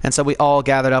Hill, and so we all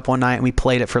gathered up one night and we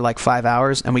played it for like 5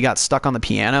 hours, and we got stuck on the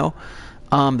piano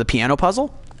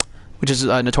puzzle, which is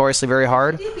notoriously very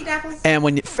hard. And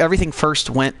when everything first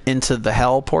went into the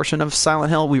hell portion of Silent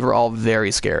Hill, we were all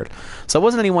very scared. So it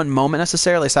wasn't any one moment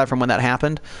necessarily, aside from when that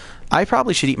happened. I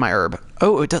probably should eat my herb.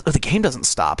 Oh, the game doesn't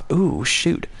stop. Ooh,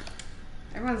 shoot.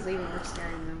 Everyone's leaving. We're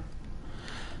scaring them.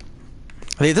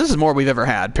 I mean, this is more we've ever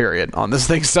had, period, on this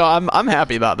thing. So I'm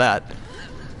happy about that.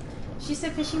 She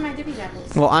said fishing my dippy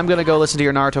dabbles. Well, I'm going to go listen to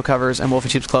your Naruto covers and Wolfie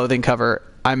Sheep's Clothing cover.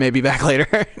 I may be back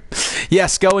later.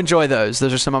 Yes, go enjoy those.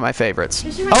 Those are some of my favorites.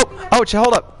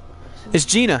 Hold up. It's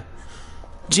Gina.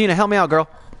 Gina, help me out, girl.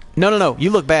 No. You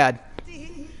look bad.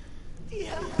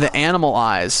 The animal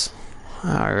eyes.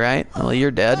 All right. Well,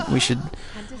 you're dead. We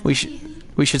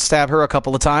should stab her a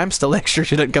couple of times to make sure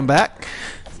she doesn't come back.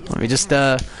 Let me just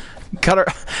cut her.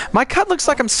 My cut looks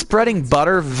like I'm spreading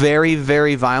butter very,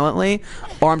 very violently,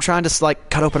 or I'm trying to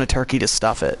like cut open a turkey to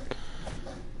stuff it.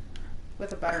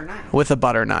 With a butter knife. With a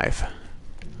butter knife.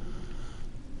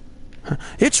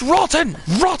 It's rotten!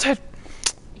 Rotten!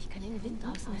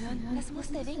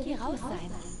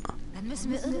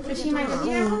 Fishing my dippy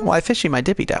dabbles? Why fishing my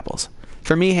dippy dabbles?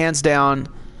 For me, hands down,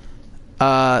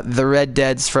 the Red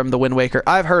Deads from the Wind Waker.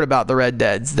 I've heard about the Red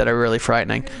Deads that are really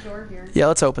frightening. There's a door here. Yeah,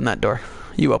 let's open that door.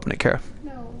 You open it, Kara.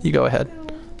 No. You go ahead. No.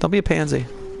 Don't be a pansy.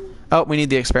 Oh, we need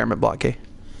the experiment block key.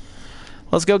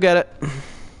 Let's go get it.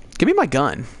 Give me my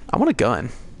gun. I want a gun.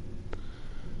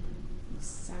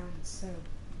 Sounds so.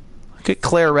 Look at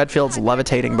Claire Redfield's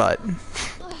levitating butt.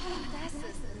 Das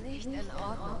ist nicht in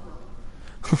Ordnung.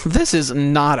 This is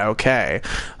not okay.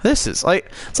 This is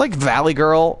like, it's like Valley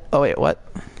Girl. Oh wait, what?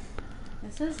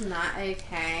 This is not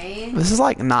okay. This is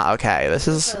like not okay. This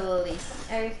is Police.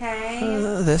 Okay.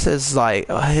 this is like,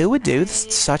 who would do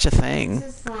such a thing?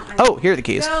 This is not Oh, here are the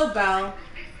keys. Go, Belle.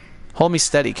 Hold me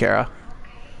steady, Kara.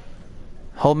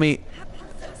 Hold me,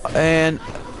 and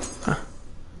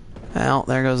well,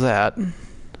 there goes that.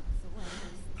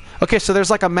 Okay, so there's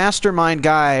like a mastermind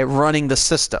guy running the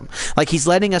system. Like he's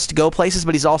letting us go places,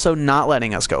 but he's also not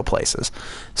letting us go places.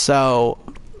 So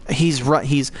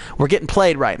we're getting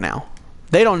played right now.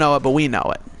 They don't know it, but we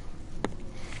know it.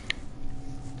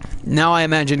 Now I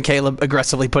imagine Caleb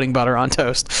aggressively putting butter on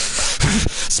toast.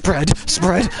 Spread,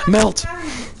 melt.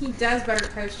 He does butter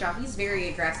toast, y'all. He's very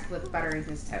aggressive with buttering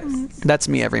his toast. That's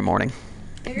me every morning.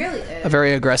 It really is. A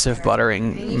very aggressive And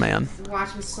buttering you man. watch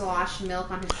him slosh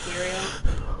milk on his cereal.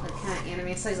 Like kind of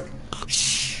anime. So he's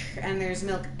like, and there's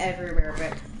milk everywhere.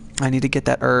 But I need to get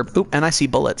that herb. Oop, and I see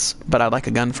bullets, but I'd like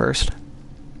a gun first.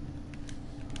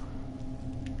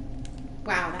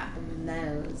 wow, that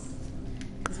blows.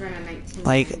 Because we're in a 19.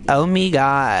 Like, oh me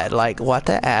god, like what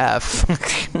the F?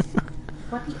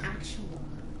 What the actual?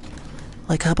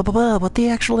 Like, what the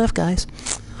actual F, guys?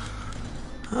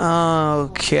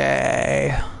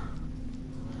 Okay.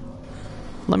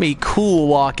 Let me cool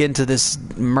walk into this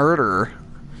murder.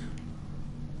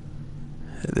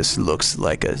 This looks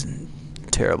like a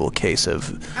terrible case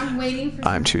of I'm waiting for.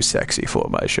 I'm too sexy for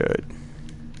my shirt.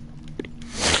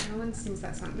 No one sings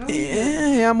that song. No one sings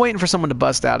that. Yeah, I'm waiting for someone to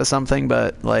bust out of something,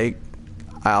 but like,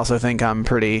 I also think I'm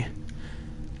pretty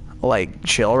like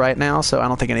chill right now, so I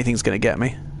don't think anything's gonna get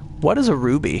me. What is a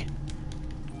ruby?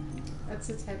 That's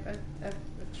a type of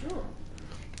jewel.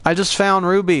 I just found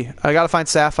ruby. I gotta find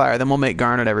sapphire, then we'll make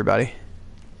garnet, everybody.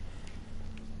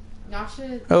 Y'all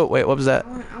should. Oh wait, what was that? I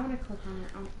want to click on it.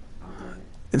 I'll do it.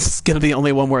 It's gonna be the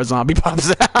only one where a zombie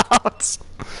pops out.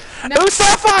 No. Oh,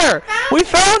 sapphire! We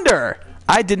found her.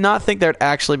 I did not think there'd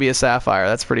actually be a sapphire.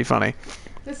 That's pretty funny.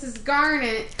 This is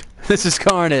garnet. This is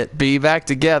garnet. Be back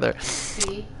together.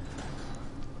 See.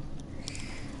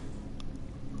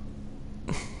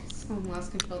 Someone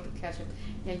lost control of the ketchup.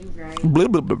 Yeah, you're right. Blah,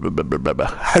 blah, blah, blah,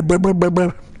 blah, blah,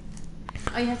 blah.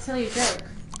 Oh, you have to tell your joke.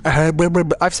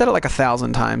 I've said it like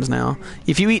 1,000 times now.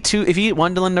 If you eat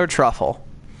one Lindor truffle,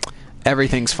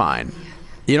 everything's fine.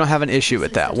 You don't have an issue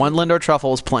with that. One Lindor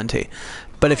truffle is plenty.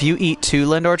 But if you eat 2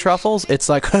 Lindor truffles, it's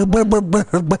like, oh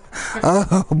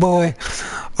boy,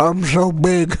 I'm so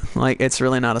big. Like, it's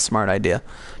really not a smart idea.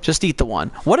 Just eat the one.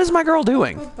 What is my girl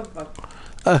doing?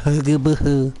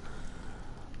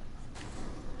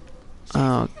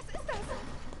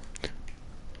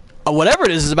 Whatever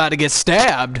it is about to get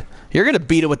stabbed. You're going to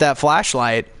beat it with that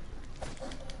flashlight.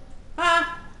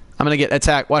 Ah. I'm going to get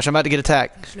attacked. Watch, I'm about to get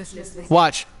attacked.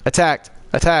 Watch. Attacked.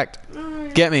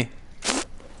 Get me.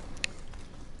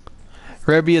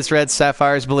 Ruby is red,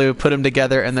 sapphire is blue. Put them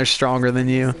together and they're stronger than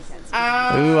you.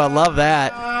 Oh. Ooh, I love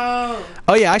that.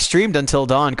 Oh yeah, I streamed until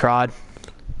dawn, Crod.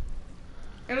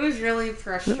 It was really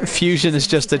frustrating. Fusion is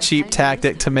just a cheap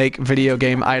tactic to make video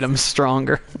game items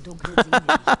stronger.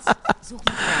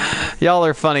 Y'all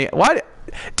are funny. Why?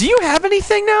 Do you have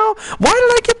anything now? Why did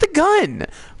I get the gun?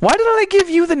 Why did I give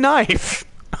you the knife?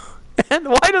 And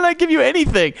why did I give you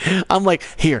anything? I'm like,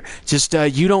 here, just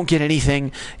you don't get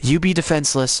anything. You be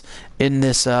defenseless in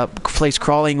this place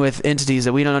crawling with entities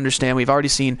that we don't understand. We've already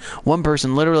seen one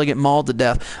person literally get mauled to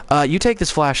death. You take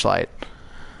this flashlight.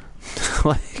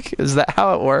 Like, is that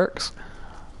how it works?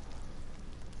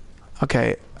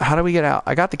 Okay, how do we get out?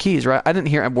 I got the keys, right? I didn't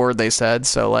hear a word they said,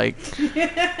 so like...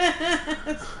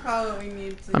 That's probably we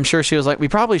need to. I'm sure she was like, we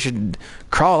probably should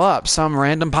crawl up some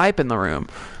random pipe in the room.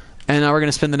 And now we're going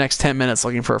to spend the next 10 minutes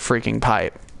looking for a freaking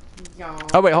pipe. Y'all.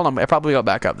 Oh, wait, hold on. I probably go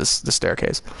back up this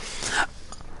staircase.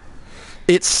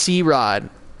 It's C-Rod.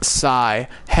 Sigh.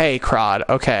 Hey, Crod.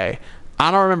 Okay.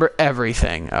 I don't remember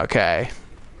everything, okay?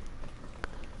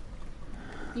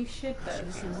 You should,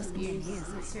 though. You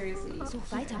seriously.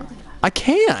 I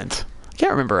can't. I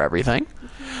can't remember everything.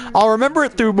 I'll remember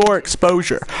it through more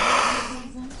exposure.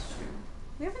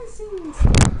 We haven't seen this in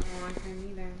a long time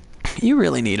either. You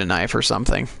really need a knife or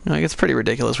something. Like, it's pretty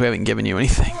ridiculous we haven't given you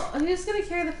anything. Well, who's gonna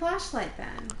carry the flashlight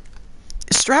then?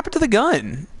 Strap it to the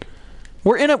gun.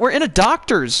 We're in a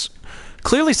doctor's,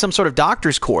 clearly some sort of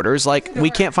doctor's quarters. Like, we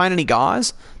can't find any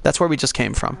gauze. That's where we just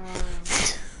came from.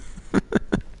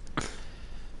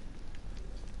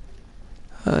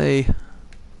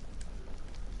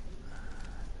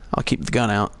 I'll keep the gun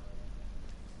out.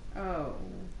 Oh.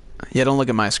 Yeah, don't look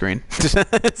at my screen. It's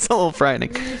a little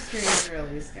frightening. Your screen's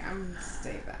really scary. I'm gonna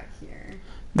stay back here.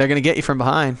 They're gonna get you from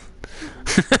behind.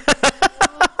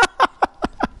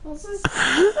 Let's just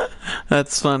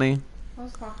That's funny.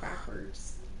 let's walk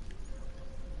backwards.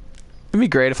 It'd be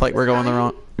great if like we're going the Fine.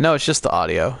 wrong. No, it's just the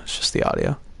audio. It's just the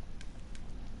audio.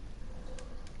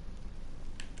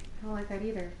 I don't like that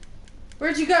either.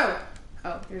 Where'd you go?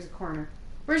 Oh, there's a corner.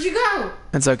 Where'd you go?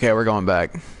 It's okay. We're going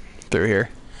back through here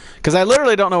because I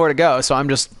literally don't know where to go, so I'm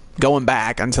just going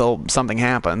back until something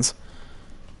happens.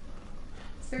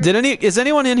 Is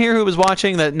anyone in here who was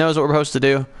watching that knows what we're supposed to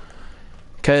do?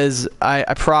 Because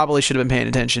I probably should have been paying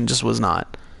attention, just was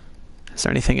not. Is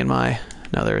there anything in my...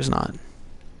 No, there is not.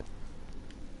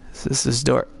 This is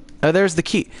door... Oh, there's the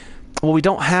key. Well, we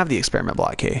don't have the experiment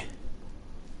block key.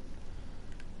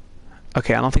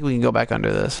 Okay, I don't think we can go back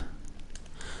under this.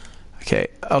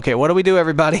 Okay, what do we do,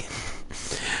 everybody?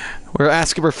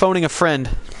 We're phoning a friend.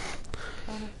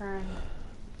 Phone a friend.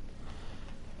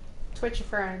 Twitch a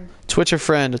friend. Twitch a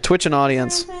friend. Twitch an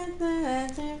audience. Twitch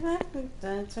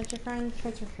a friend.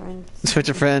 Twitch a friend. Twitch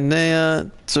a friend.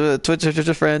 Twitch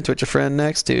a friend. Twitch a friend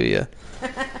next to you.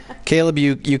 Caleb,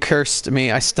 you cursed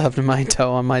me. I stubbed my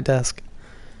toe on my desk.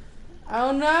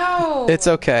 Oh no! It's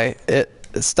okay.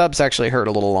 Stubs actually hurt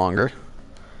a little longer.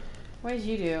 What did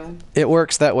you do? It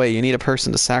works that way. You need a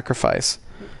person to sacrifice.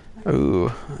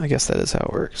 Ooh, I guess that is how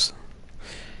it works.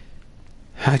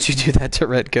 How'd you do that to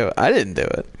Red Coat? I didn't do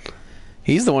it.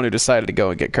 He's the one who decided to go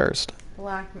and get cursed.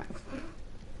 Black man.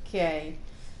 Okay.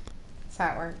 That's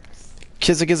how it works.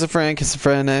 Kiss a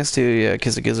friend next to you.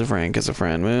 Kiss a friend, kiss a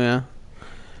friend. Yeah.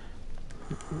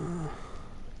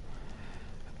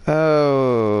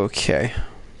 Okay.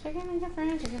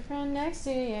 Chicken friend next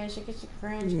to you. Chicken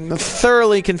friend.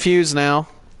 Thoroughly confused now.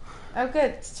 Oh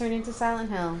good, it's turned into Silent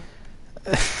Hill.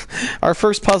 Our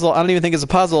first puzzle, I don't even think it's a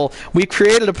puzzle. We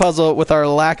created a puzzle with our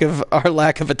lack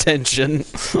of attention.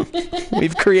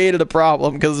 We've created a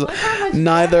problem because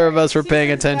neither of us were paying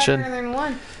attention.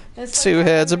 Two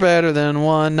heads are better than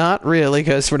one. Not really,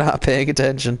 because we're not paying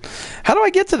attention. How do I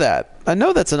get to that? I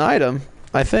know that's an item,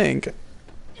 I think.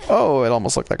 Oh, it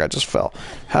almost looked like I just fell.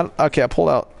 Okay, I pulled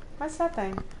out. What's that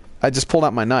thing? I just pulled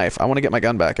out my knife. I want to get my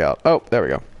gun back out. Oh, there we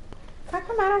go. How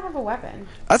come I don't have a weapon?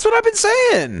 That's what I've been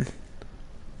saying.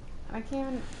 I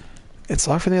can't. It's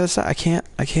locked from the other side.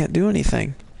 I can't do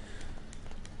anything.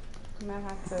 I might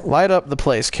have to. Light up the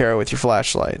place, Kara, with your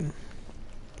flashlight.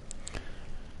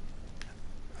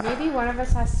 Maybe one of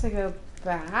us has to go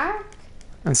back?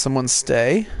 And someone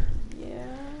stay. Yeah.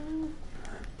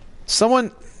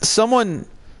 Someone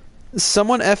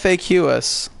FAQ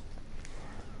us.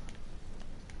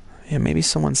 Yeah, maybe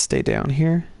someone stay down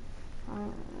here. I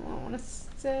don't want to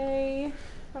stay.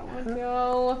 I don't want to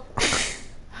go.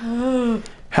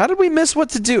 How did we miss what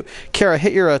to do? Kara,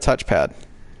 hit your touchpad.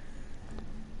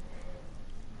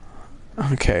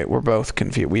 Okay, we're both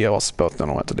confused. We also both don't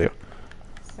know what to do.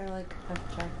 Is there like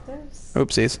objectives?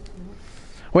 Oopsies.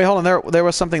 Wait, hold on. There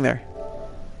was something there.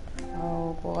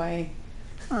 Oh boy.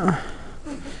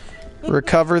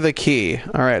 Recover the key.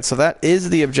 All right, so that is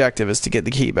the objective, is to get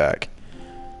the key back.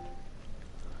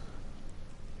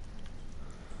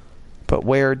 But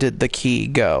where did the key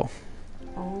go?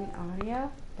 Only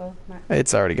audio? Both my...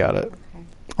 It's already got it. Okay.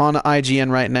 On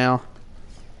IGN right now.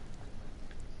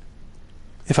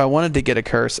 If I wanted to get a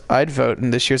curse, I'd vote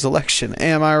in this year's election.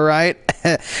 Am I right?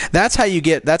 That's how you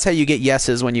get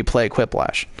yeses when you play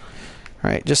Quiplash. All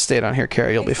right, just stay down here,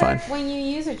 Kara. You'll be fine. When you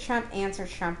use a Trump answer,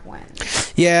 Trump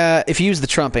wins. Yeah, if you use the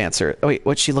Trump answer. Oh, wait,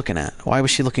 what's she looking at? Why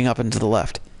was she looking up and to the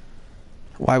left?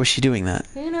 Why was she doing that?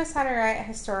 Who knows how to write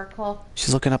historical?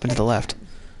 She's looking up and to the left.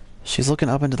 She's looking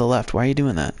up and to the left. Why are you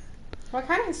doing that? What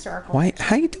kind of historical? Why?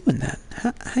 How you doing that?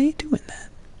 How you doing that?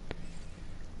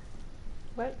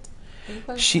 What? Are you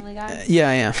playing She, Family Guy? yeah,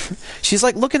 I am. She's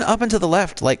like looking up and to the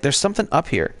left. Like there's something up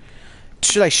here.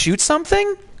 Should I shoot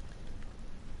something?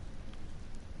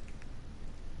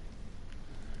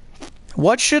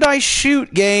 What should I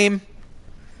shoot, game?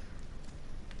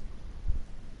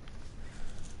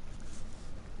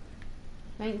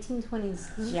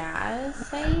 (1920s) jazz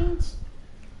stage.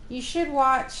 You should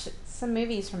watch some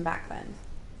movies from back then.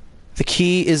 The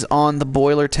key is on the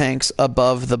boiler tanks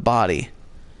above the body.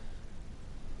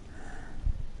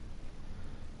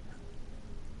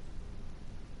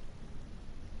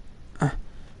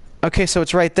 Okay, so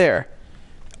it's right there.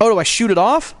 Oh, do I shoot it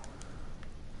off?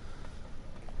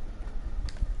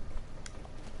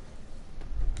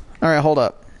 All right, hold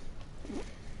up.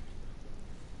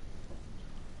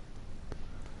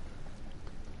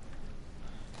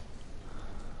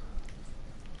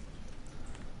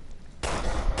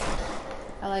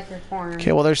 like your form.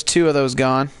 Okay, well, there's 2 of those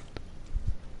gone.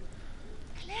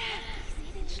 Claire,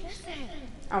 ich sehe den Schlüssel.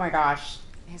 Oh my gosh.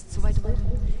 Ist zu weit oben.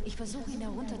 Ich versuche ihn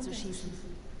herunterzuschießen.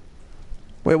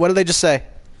 Wait, what did they just say?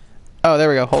 Oh, there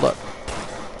we go. Hold up.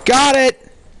 Got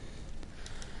it!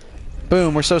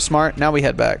 Boom, we're so smart. Now we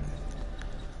head back.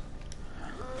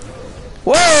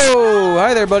 Whoa!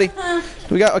 Hi there, buddy.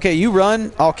 We got... Okay, you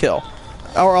run, I'll kill.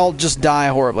 Or I'll just die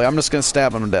horribly. I'm just going to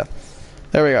stab him to death.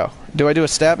 There we go. Do I do a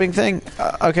stabbing thing?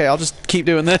 Okay, I'll just keep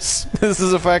doing this. This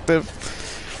is effective.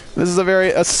 This is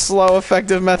a slow,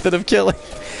 effective method of killing.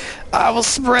 I will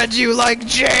spread you like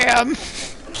jam.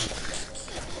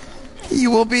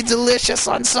 You will be delicious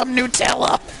on some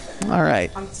Nutella. All right.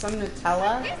 On some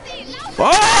Nutella?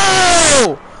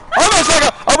 Whoa! Almost like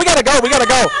a... Oh, we gotta go. We gotta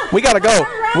go. We gotta go.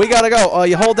 We gotta go. Oh,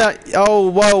 you hold that. Oh,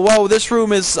 whoa, whoa. This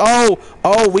room is... Oh,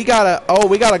 we gotta... Oh,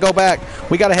 we gotta go back.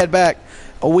 We gotta head back.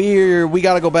 We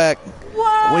gotta go back.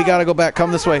 Whoa! We gotta go back.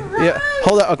 Come this way. Yeah.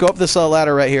 Hold on. I'll go up this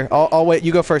ladder right here. I'll wait.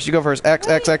 You go first. You go first. X.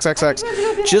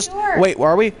 Just wait. Where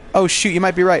are we? Oh, shoot. You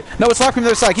might be right. No, it's locked from the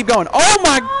other side. Keep going. Oh,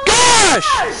 my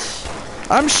gosh!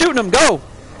 I'm shooting him. Go.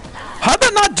 How'd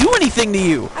that not do anything to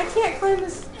you? I can't climb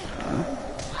this.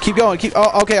 Keep going.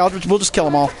 Oh, okay. We'll just kill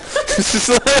them all. this is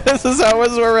where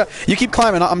we're at. You keep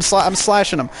climbing. I'm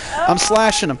slashing them. I'm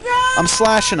slashing them. I'm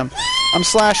slashing them. I'm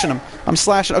slashing them. I'm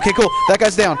slashing. Okay, cool. That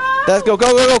guy's down. Go,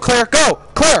 Claire. Go,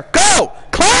 Claire. Go,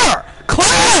 Claire.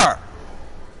 Claire.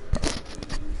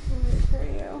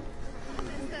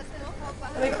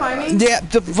 Are they climbing? Yeah.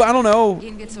 I don't know.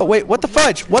 Oh wait. What the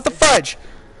fudge? What the fudge?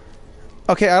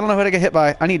 Okay, I don't know who to get hit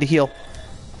by. I need to heal.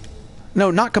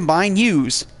 No, not combine.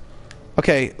 Use.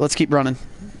 Okay, let's keep running.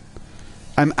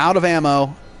 I'm out of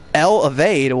ammo. L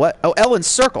evade. What? Oh, L and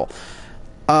circle.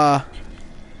 Oh,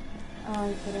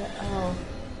 I get it. Oh.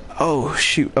 Oh,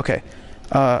 shoot. Okay.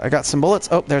 I got some bullets.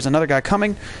 Oh, there's another guy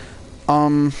coming.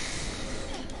 Yeah,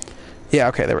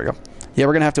 okay, there we go. Yeah,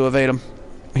 we're gonna have to evade him.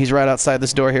 He's right outside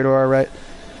this door here to our right.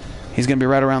 He's gonna be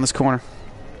right around this corner.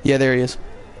 Yeah, there he is.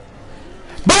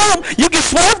 Boom! You get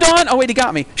swerved on! Oh, wait, he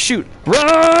got me. Shoot.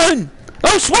 Run!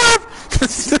 Oh, swerve!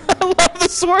 I love the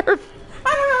swerve.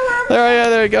 I don't know.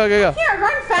 There you go. Here,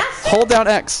 run faster. Hold down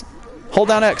X. Hold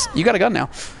down X. You got a gun now.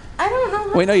 I don't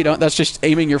know. Wait, no, you don't. That's just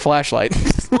aiming your flashlight.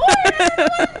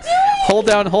 Hold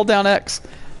down X.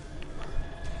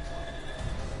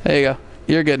 There you go.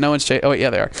 You're good. No one's chasing. Oh, wait,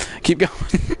 yeah, they are. Keep going.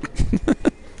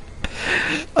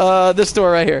 This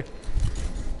door right here.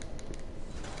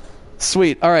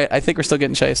 Sweet. All right, I think we're still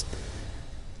getting chased.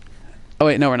 Oh,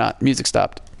 wait, no, we're not. Music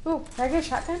stopped. Ooh, did I get a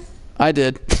shotgun? I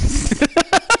did.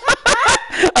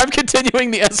 I'm continuing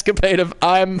the escapade of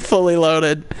I'm fully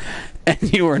loaded,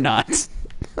 and you are not.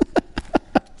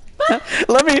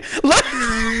 let me.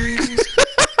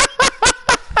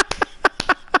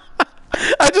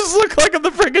 I just look like I'm the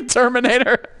freaking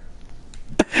Terminator.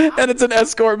 And it's an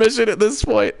escort mission at this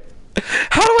point.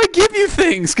 How do I give you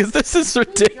things? Because this is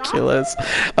ridiculous.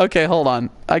 Okay, hold on.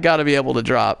 I gotta be able to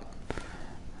drop.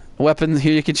 Weapons,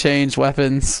 here you can change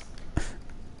weapons.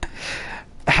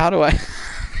 How do I...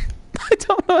 I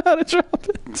don't know how to drop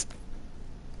it.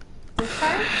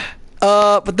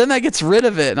 But then that gets rid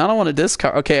of it, and I don't want to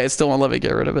discard. Okay, I still won't let me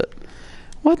get rid of it.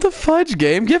 What the fudge,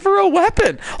 game? Give her a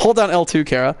weapon. Hold down L2,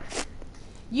 Kara.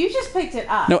 You just picked it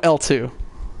up. No, L2.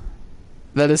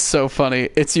 That is so funny.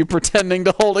 It's you pretending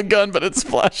to hold a gun, but it's a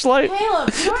flashlight. Caleb,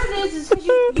 you know what it is because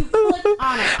you clicked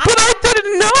on it. But I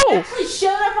didn't know. It actually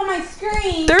showed up on my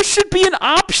screen. There should be an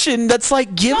option that's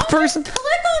like give Don't person. just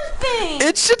click on things.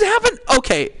 It should have an...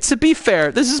 Okay, to be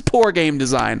fair, this is poor game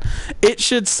design. It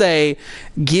should say,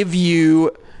 give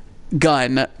you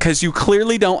gun, because you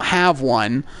clearly don't have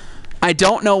one. I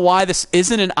don't know why this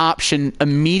isn't an option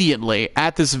immediately,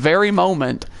 at this very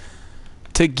moment,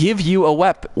 to give you a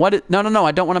weapon. What? No,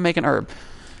 I don't want to make an herb.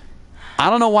 I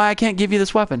don't know why I can't give you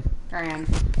this weapon. Grand.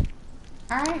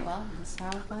 Alright, well, that's how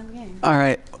we play the game.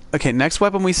 Alright, okay, next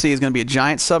weapon we see is going to be a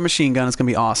giant submachine gun. It's going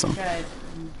to be awesome. Good.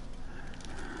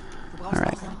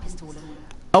 Alright.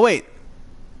 Oh, wait.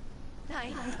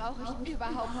 Nein, brauche ich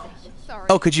überhaupt nicht. Sorry.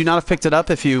 Oh, could you not have picked it up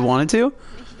if you wanted to?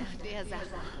 Nicht nach der Sache.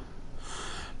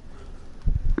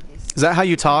 Is that how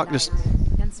you talk? Just...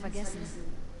 Ganz vergessen.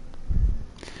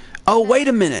 Oh, wait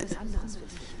a minute.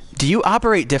 Do you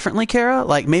operate differently, Kara?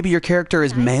 Like maybe your character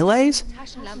is melees? Can I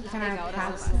Taschenlampenfänger oder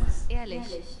pass sowas. this?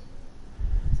 Ehrlich. It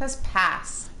says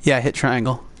pass. Yeah, hit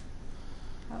triangle.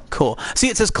 Cool. See,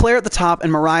 it says Claire at the top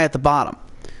and Mariah at the bottom.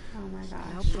 Oh my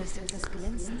gosh. Dass etwas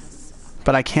Glänzendes.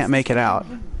 But I can't make it out.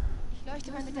 Ich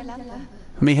leuchte mal mit der Lampe.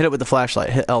 Let me hit it with the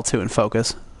flashlight. Hit L2 and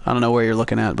focus. I don't know where you're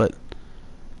looking at, but...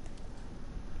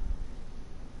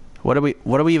 What are we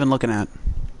even looking at?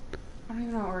 I don't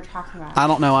even know what we're talking about. I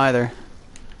don't know either.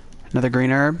 Another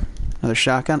green herb. Another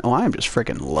shotgun. Oh, I am just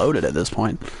freaking loaded at this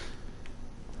point.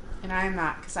 And I'm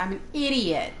not, because I'm an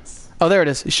idiot. Oh, there it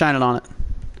is. Shine it on it.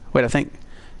 Wait, I think...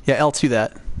 Yeah, L2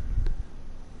 that.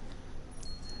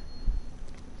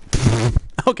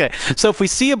 Okay, so if we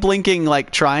see a blinking,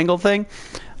 like, triangle thing...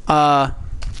 a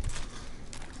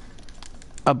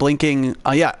blinking...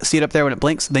 yeah, see it up there when it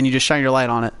blinks? Then you just shine your light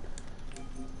on it.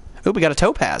 Ooh, we got a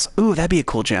topaz. Ooh, that'd be a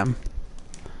cool gem.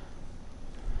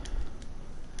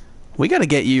 We gotta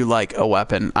get you, like, a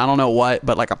weapon. I don't know what,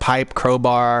 but like a pipe,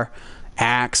 crowbar,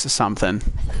 axe, something.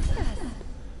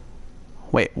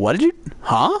 Wait, what did you...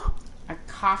 Huh? A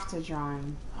Kafta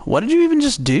drawing. What did you even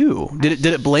just do? Did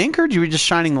it blink, or you were just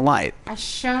shining the light? I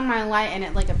shone my light and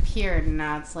it, like, appeared, and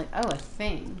now it's like, oh, a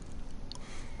thing.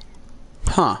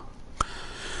 Huh.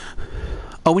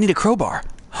 Oh, we need a crowbar.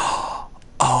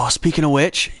 Oh, speaking of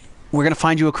which, we're gonna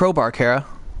find you a crowbar, Kara.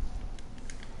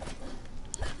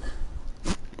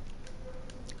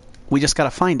 We just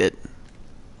gotta find it.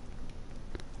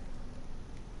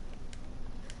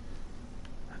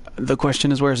 The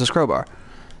question is, where's this crowbar?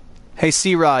 Hey,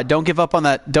 C-Rod, don't give up on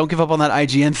that. Don't give up on that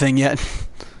IGN thing yet.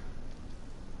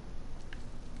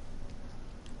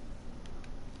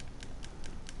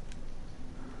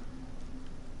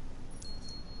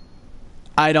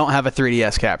 I don't have a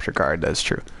 3DS capture card. That's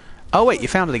true. Oh wait, you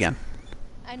found it again.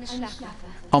 Eine Schlagwaffe.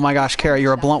 Oh my gosh, Kara,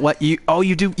 you're a blunt. What you? Oh,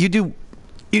 you do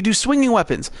swinging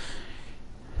weapons.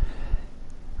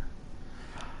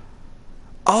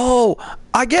 Oh,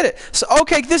 I get it. So,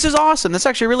 okay, this is awesome. That's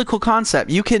actually a really cool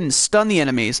concept. You can stun the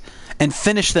enemies and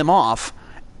finish them off,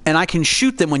 and I can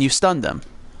shoot them when you stun them.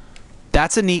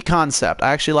 That's a neat concept.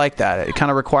 I actually like that. It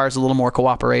kind of requires a little more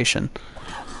cooperation.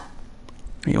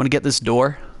 You want to get this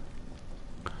door?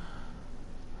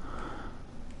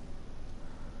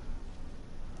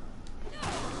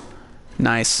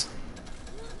 Nice.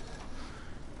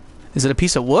 Is it a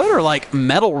piece of wood or like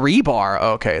metal rebar?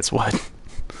 Okay, it's wood.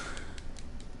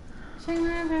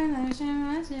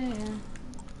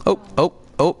 Oh, oh,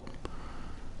 oh.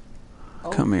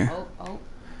 Come here.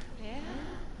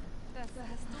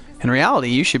 In reality,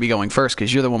 you should be going first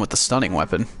because you're the one with the stunning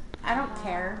weapon. I don't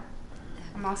care.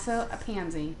 I'm also a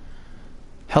pansy.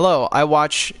 Hello, I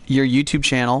watch your YouTube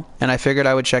channel, and I figured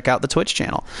I would check out the Twitch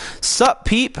channel. Sup,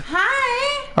 peep?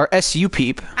 Hi! Or SU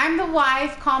peep. I'm the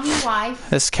wife. Call me wife.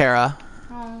 This is Kara.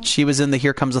 Oh, She was in the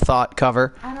Here Comes a Thought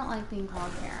cover. I don't like being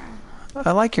called Kara.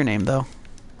 I like your name, though.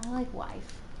 I like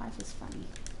wife. Wife is funny.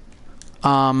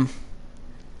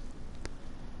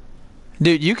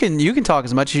 Dude, you can talk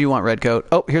as much as you want, Redcoat.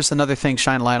 Oh, here's another thing.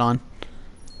 Shine light on.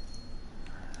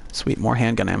 Sweet, more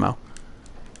handgun ammo.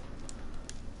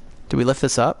 Did we lift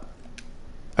this up?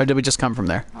 Or did we just come from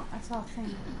there? Oh, I saw a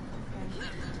thing.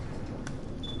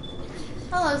 Okay.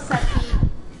 Hello, Seppi.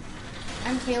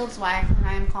 I'm Caleb's wife, and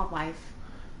I am called wife.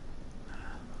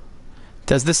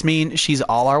 Does this mean she's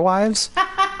all our wives?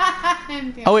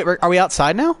 I'm Oh, wait, are we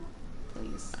outside now?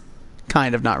 please.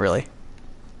 Kind of, not really.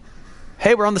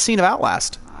 Hey, we're on the scene of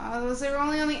Outlast. So we're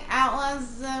only on the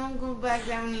Outlast, then we'll go back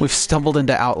down. We've stumbled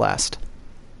into Outlast.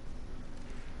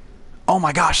 Oh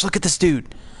my gosh, look at this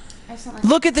dude.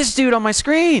 Look at this dude on my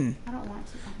screen. I don't want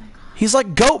to. Oh my god. He's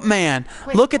like Goat Man.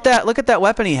 Wait, Look at that. Look at that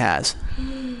weapon he has.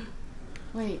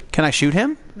 Wait. Can I shoot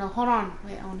him? No, hold on.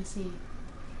 Wait, I want to see.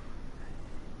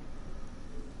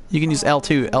 You can use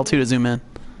L2 to zoom in.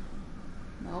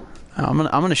 Nope. Oh, I'm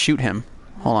gonna shoot him.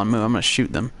 Hold on, move. I'm gonna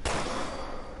shoot them.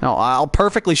 No, I'll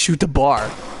perfectly shoot the bar.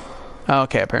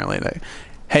 Okay, apparently they.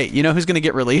 Hey, you know who's gonna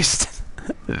get released?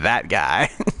 That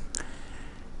guy.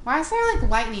 Why is there like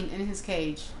lightning in his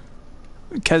cage?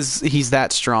 Because he's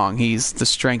that strong. He's the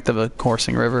strength of a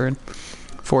coursing river and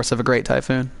force of a great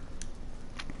typhoon.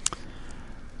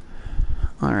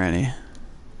 Alrighty.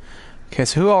 Okay,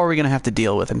 so who are we gonna have to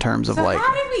deal with in terms of So like?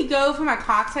 how did we go from a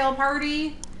cocktail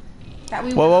party that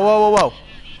we? Whoa, whoa, whoa, whoa, whoa!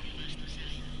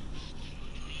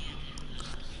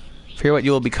 Fear what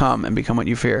you will become, and become what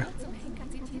you fear.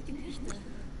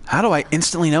 How do I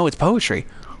instantly know it's poetry?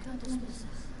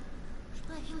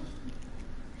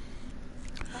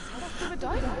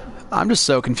 I'm just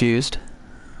so confused.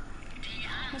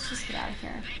 Let's just get out of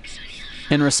here.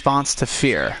 In response to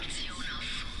fear.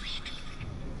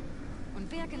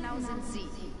 Und wer genau sind Sie?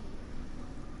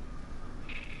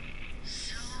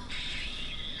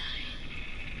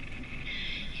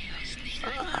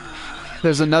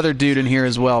 There's another dude in here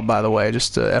as well, by the way,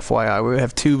 just FYI. We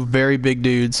have two very big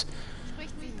dudes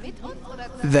Sprechen Sie mit uns oder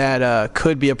that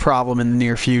could be a problem in the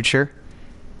near future.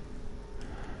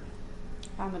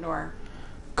 Found the door.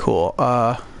 Cool.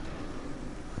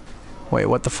 Wait,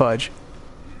 what the fudge?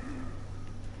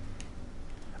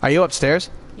 Are you upstairs?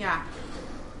 Yeah.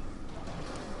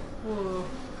 Ooh.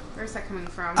 Where's that coming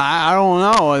from? I don't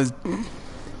know.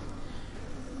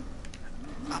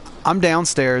 I'm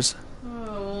downstairs.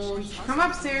 Oh, come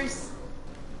upstairs.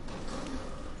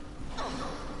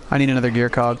 I need another gear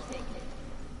cog.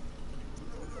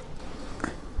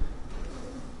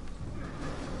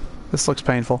 This looks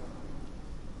painful.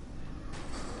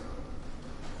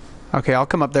 Okay, I'll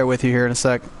come up there with you here in a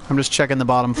sec. I'm just checking the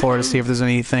bottom floor to see if there's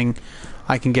anything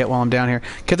I can get while I'm down here.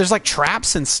 Cause there's like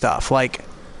traps and stuff. Like,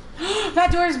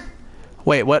 That door's...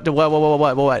 wait, what?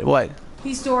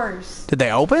 These doors. Did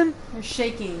they open? They're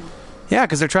shaking. Yeah,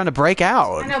 because they're trying to break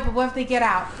out. I know, but what if they get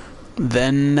out?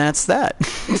 Then that's that.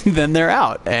 Then they're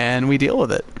out, and we deal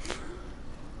with it.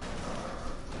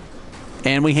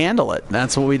 And we handle it.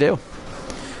 That's what we do.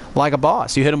 Like a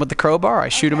boss. You hit him with the crowbar, I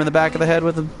shoot him in the back of the head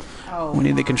with the... Oh, we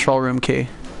need the control room key.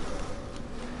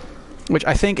 Which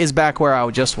I think is back where I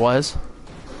just was.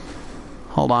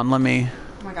 Hold on, let me...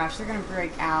 Oh my gosh, they're gonna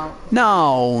break out.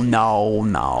 No.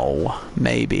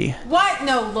 Maybe. What?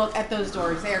 No, look at those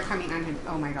doors. They are coming on him.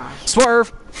 Oh my gosh.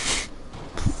 Swerve!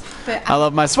 But I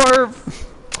love my swerve!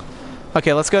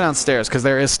 Okay, let's go downstairs, because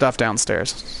there is stuff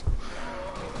downstairs.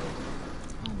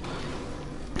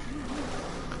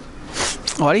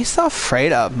 What are you so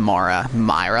afraid of,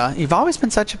 Myra? You've always been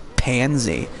such a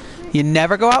pansy. You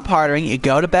never go out partying, you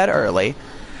go to bed early,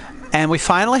 and we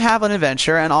finally have an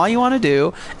adventure, and all you want to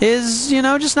do is, you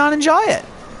know, just not enjoy it.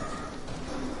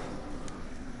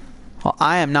 Well,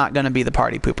 I am not going to be the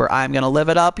party pooper. I'm going to live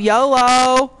it up.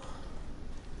 YOLO!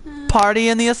 Party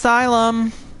in the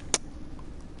asylum.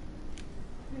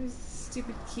 there's a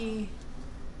stupid key.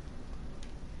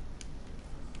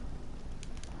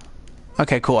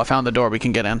 Okay, cool. I found the door we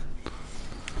can get in.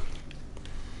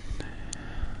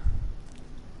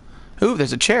 Ooh,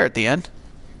 there's a chair at the end.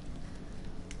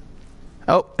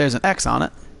 Oh, there's an X on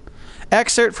it.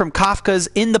 Excerpt from Kafka's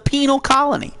In the Penal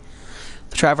Colony.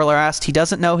 The traveler asked, he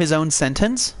doesn't know his own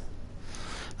sentence?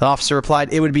 The officer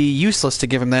replied, it would be useless to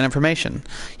give him that information.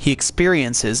 He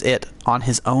experiences it on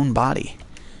his own body.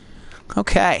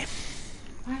 Okay.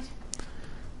 What?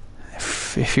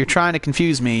 If you're trying to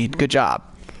confuse me, good job.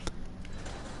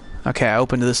 Okay, I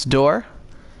opened this door.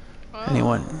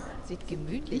 Anyone? Sieht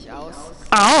gemütlich aus.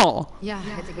 Oh! Ja,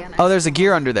 hätte gern Oh, there's a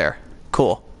gear under there.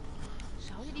 Cool.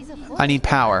 Schau dir diese vor. I need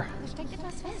power. Da steckt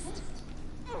etwas fest.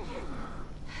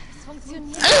 Es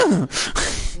funktioniert.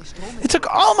 It took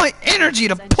all my energy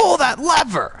to pull that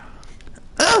lever!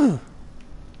 Ugh.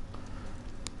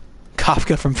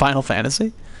 Kafka from Final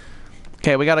Fantasy?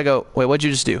 Okay, we gotta go. Wait, what'd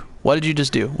you just do? What did you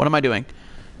just do? What am I doing?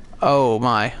 Oh,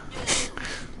 my.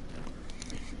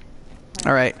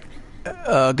 Alright.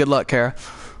 Good luck, Kara.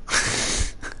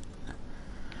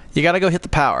 You gotta go hit the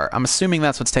power. I'm assuming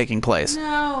that's what's taking place.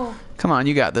 No. Come on,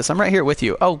 you got this. I'm right here with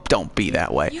you. Oh, don't be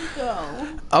that way. You go.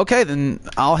 Okay, then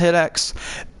I'll hit X.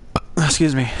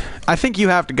 Excuse me. I think you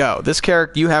have to go. This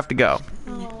character, you have to go.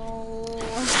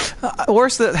 Oh.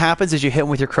 Worst that happens is you hit him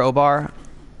with your crowbar,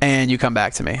 and you come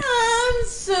back to me. I'm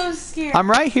so scared.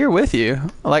 I'm right here with you.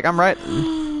 Like, I'm right...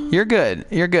 You're good.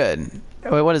 You're good.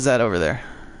 Wait, what is that over there?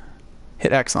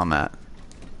 Hit X on that.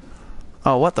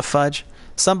 Oh, what the fudge?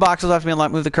 Some boxes have to be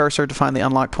unlocked. Move the cursor to find the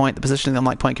unlock point. The position of the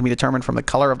unlock point can be determined from the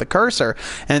color of the cursor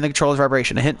and the controller's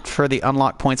vibration. A hint for the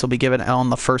unlock points will be given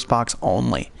on the first box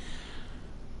only.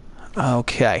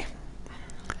 Okay.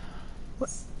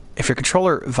 If your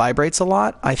controller vibrates a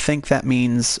lot, I think that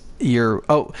means you're...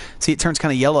 Oh, see, it turns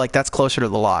kind of yellow, like that's closer to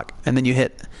the lock. And then you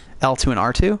hit L2 and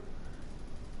R2.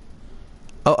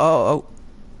 Oh.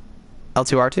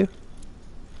 L2, R2.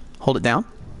 Hold it down.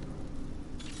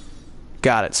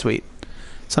 Got it, sweet.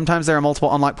 Sometimes there are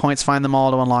multiple unlock points. Find them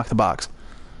all to unlock the box.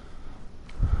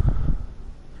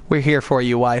 We're here for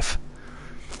you, wife.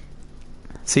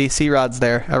 See, C-Rod's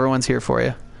there. Everyone's here for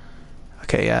you.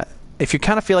 Okay, yeah. If you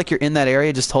kind of feel like you're in that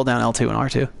area, just hold down L2 and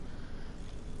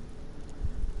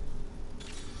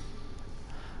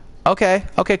R2.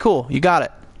 Okay, cool. You got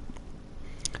it.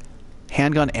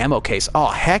 Handgun ammo case. Oh,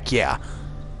 heck yeah.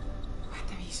 Let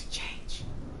the music change.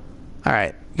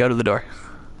 Alright, go to the door.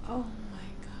 Oh my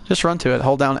god. Just run to it.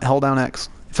 Hold down X.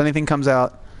 If anything comes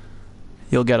out,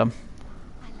 you'll get them.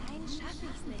 Allein schaffe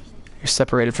ich's nicht. You're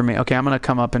separated from me. Okay, I'm going to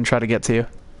come up and try to get to you.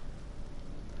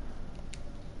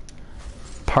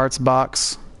 Parts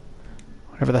box.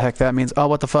 Whatever the heck that means. Oh,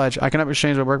 what the fudge. I can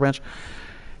exchange with workbench.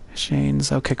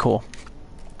 Exchange. Okay, cool.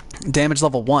 Damage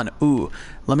level 1. Ooh.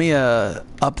 Let me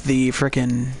up the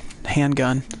frickin'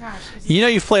 handgun. Gosh, You know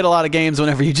you've played a lot of games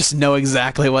whenever you just know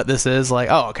exactly what this is. Like,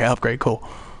 oh, okay, upgrade, cool.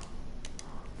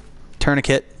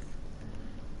 Tourniquet.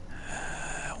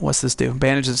 What's this do?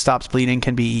 Bandage that stops bleeding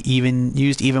can be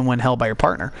used even when held by your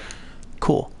partner.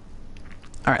 Cool.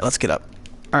 Alright, let's get up.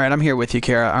 Alright, I'm here with you,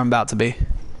 Kara. I'm about to be.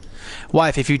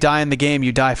 Wife, if you die in the game,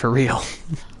 you die for real.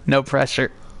 No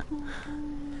pressure.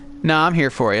 No, I'm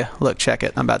here for you. Look, check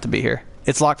it. I'm about to be here.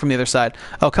 It's locked from the other side.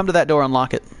 Oh, come to that door,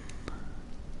 unlock it.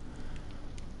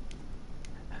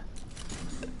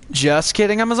 Just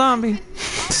kidding, I'm a zombie.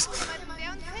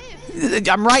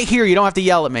 I'm right here. You don't have to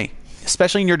yell at me.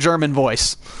 Especially in your German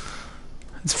voice.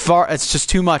 It's just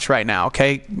too much right now,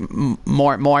 okay?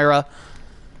 Moira.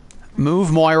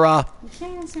 Move, Moira. You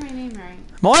can't even say my name right.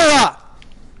 Moira!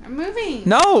 I'm moving.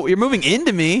 No, you're moving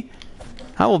into me.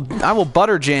 I will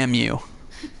butter jam you.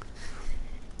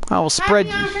 I will spread.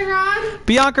 Hi, Bianca Rod.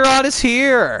 Bianca Rod is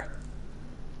here.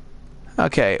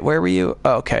 Okay, where were you?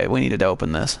 Okay, we needed to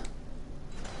open this.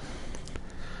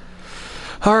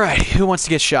 Alright, who wants to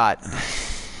get shot?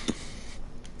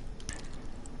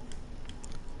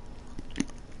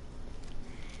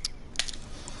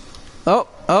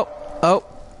 Oh,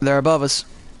 they're above us.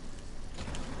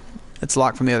 It's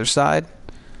locked from the other side.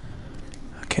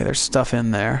 Okay, there's stuff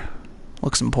in there.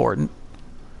 Looks important.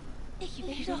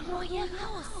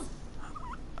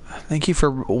 Thank you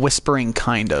for whispering,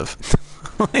 kind of.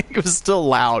 Like, it was still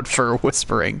loud for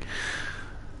whispering.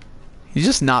 You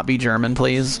just not be German,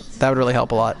 please? That would really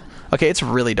help a lot. Okay, it's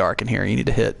really dark in here. You need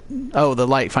to hit... Oh, the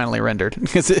light finally rendered.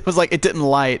 Because it was like, it didn't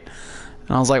light.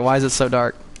 And I was like, why is it so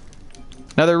dark?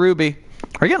 Another ruby.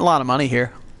 We're getting a lot of money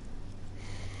here.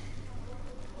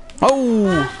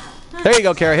 Oh! There you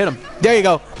go, Kara. Hit him. There you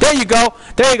go. There you go.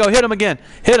 There you go. Hit him again.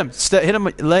 Hit him. Hit him.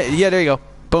 Yeah, there you go.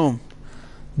 Boom.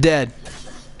 Dead.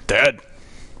 Dead.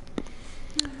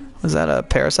 Was that a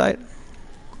parasite?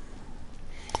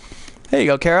 There you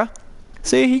go, Kara.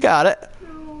 See, you got it.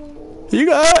 You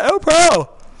got it. Oh, pro.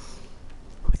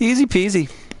 Easy peasy.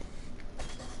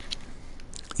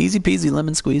 Easy peasy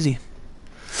lemon squeezy.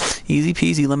 Easy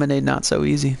peasy lemonade not so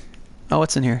easy. Oh,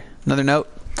 what's in here? Another note.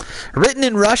 Written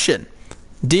in Russian.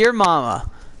 Dear Mama,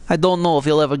 I don't know if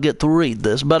you'll ever get to read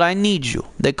this, but I need you.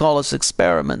 They call us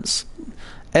experiments.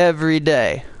 Every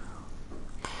day.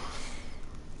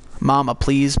 Mama,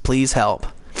 please, please help.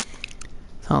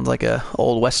 Sounds like a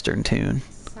old Western tune.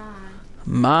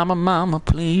 Mama, mama,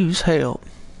 please help.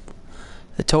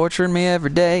 They're torturing me every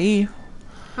day.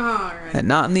 Alright. And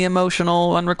not in the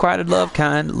emotional, unrequited love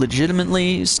kind.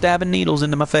 Legitimately stabbing needles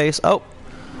into my face. Oh.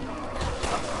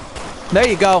 There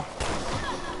you go.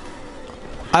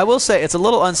 I will say, it's a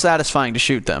little unsatisfying to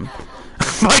shoot them.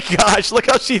 My gosh, look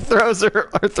how she throws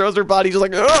her body just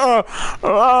like, oh, oh,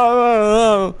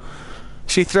 oh.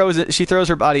 She throws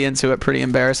her body into it pretty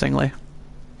embarrassingly.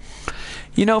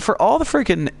 You know, for all the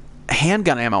freaking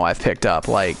handgun ammo I've picked up,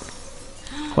 like,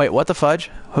 wait, what the fudge?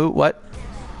 Who? What?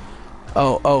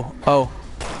 Oh.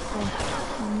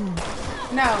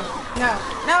 No.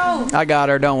 I got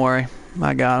her. Don't worry.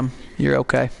 I got him. You're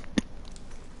okay.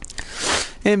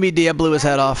 MBD, I blew his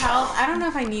head off. Health? I don't know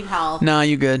if I need health. No,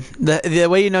 you good. The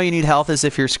way you know you need health is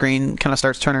if your screen kind of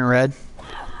starts turning red.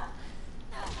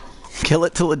 Kill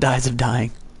it till it dies of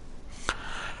dying.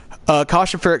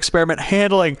 Caution for experiment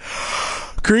handling.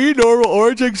 Green, normal,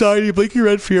 orange, anxiety, blinking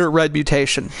red, fear, red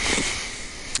mutation.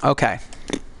 Okay.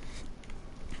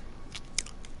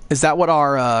 Is that what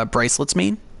our bracelets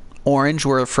mean? Orange,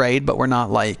 we're afraid, but we're not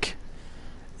like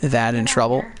that in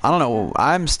trouble. I don't know.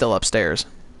 I'm still upstairs.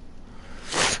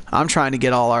 I'm trying to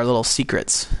get all our little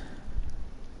secrets.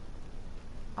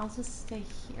 I'll just stay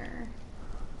here.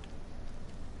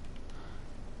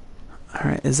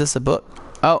 Alright, is this a book?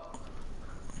 Oh.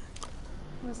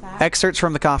 What was that? Excerpts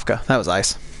from the Kafka. That was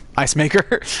ice. Ice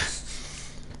maker.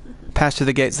 Pass through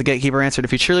the gates. The gatekeeper answered,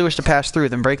 if you truly wish to pass through,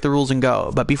 then break the rules and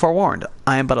go. But be forewarned,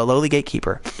 I am but a lowly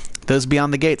gatekeeper. Those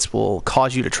beyond the gates will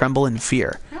cause you to tremble in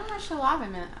fear. I don't watch a lot of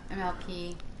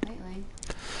MLP lately.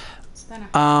 It's been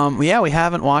a Yeah, we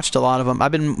haven't watched a lot of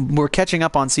them. We're catching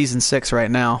up on season 6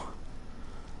 right now.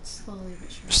 slowly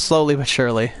but surely. Slowly but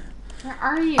surely. Where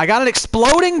are you? I got an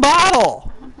exploding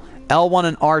bottle! L1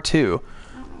 and R2.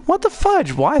 What the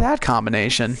fudge? Why that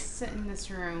combination? Sit in this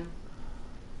room.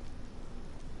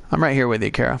 I'm right here with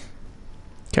you, Kara.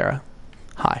 Kara.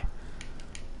 Hi.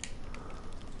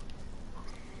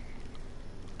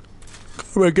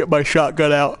 I'm gonna get my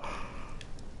shotgun out.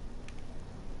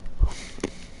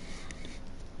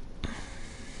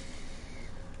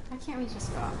 Why can't we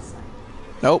just go outside?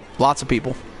 Nope, lots of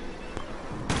people.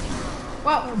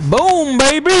 Whoa! Boom,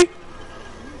 baby!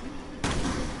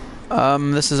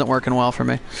 This isn't working well for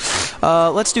me.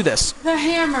 Let's do this. The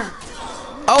hammer!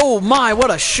 Oh my, what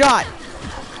a shot!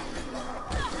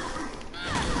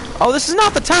 Oh, this is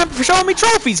not the time for showing me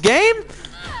trophies, game!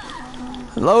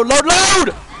 Load, load,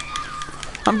 load!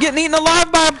 I'm getting eaten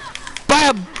alive by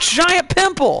a giant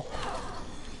pimple.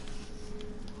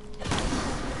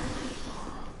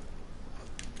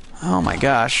 Oh my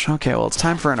gosh. Okay, well, it's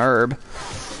time for an herb.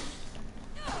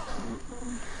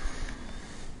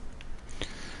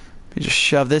 You just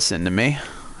shove this into me.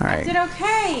 All right. I did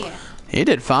okay. He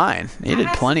did fine. He did I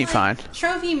had plenty some, fine.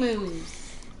 Trophy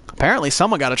moves. Apparently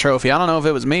someone got a trophy. I don't know if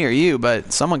it was me or you,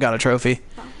 but someone got a trophy.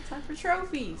 Time for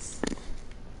trophies.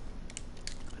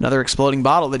 Another exploding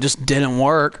bottle that just didn't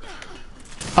work.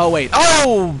 Oh, wait.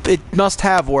 Oh! It must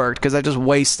have worked because I just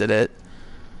wasted it.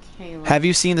 Caleb. Have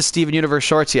you seen the Steven Universe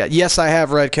shorts yet? Yes, I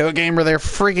have, Red Coat Gamer. They're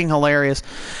freaking hilarious.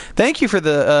 Thank you for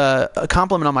the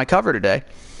compliment on my cover today.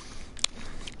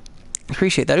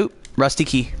 Appreciate that. Ooh, rusty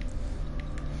key.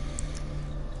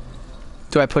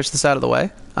 Do I push this out of the way?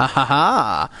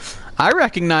 Ahaha! I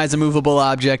recognize a movable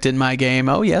object in my game.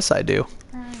 Oh, yes, I do.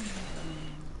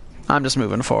 I'm just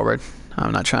moving forward.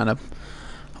 I'm not trying to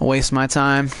waste my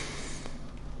time.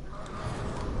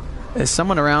 Is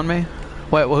someone around me?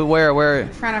 Where? In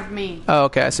front of me. Oh,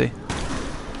 okay, I see.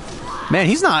 Man,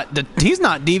 he's not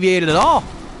deviated at all.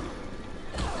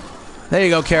 There you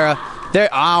go, Kara. There.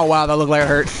 Oh, wow, that looked like it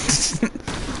hurt.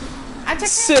 I took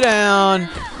Sit down.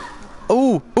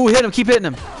 Ooh, hit him. Keep hitting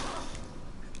him.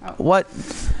 Oh. What?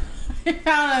 I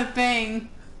found a thing.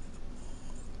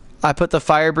 I put the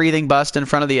fire-breathing bust in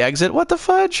front of the exit. What the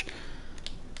fudge?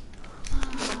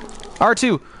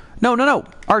 R2. No.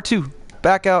 R2.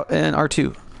 Back out and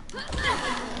R2.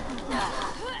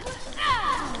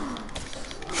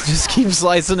 Just keep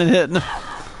slicing and hitting him.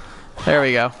 There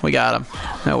we go. We got him.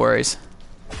 No worries.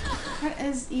 What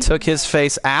is even Took his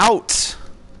face out.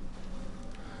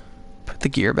 Put the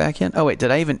gear back in. Oh wait,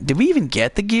 did we even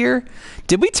get the gear?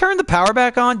 Did we turn the power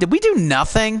back on? Did we do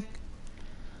nothing?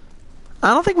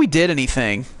 I don't think we did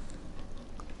anything.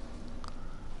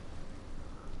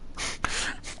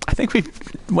 I think we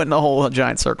went in a whole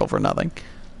giant circle for nothing.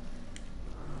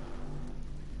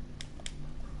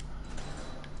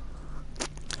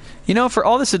 You know, for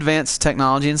all this advanced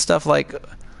technology and stuff, like,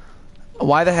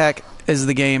 why the heck is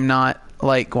the game not,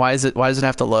 like, why does it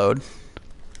have to load?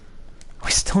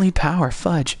 We still need power,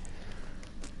 fudge.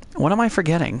 What am I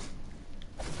forgetting?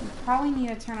 You probably need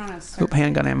to turn on a circuit. Oop,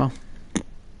 handgun ammo.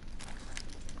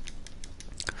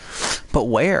 But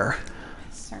where?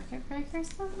 Circuit breaker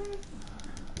something?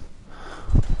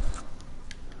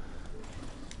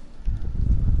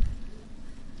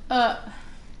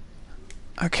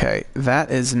 Okay, that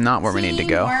is not where we need to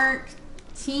go.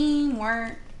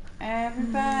 Teamwork.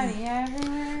 Everybody,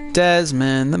 everywhere.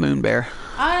 Desmond, the moon bear.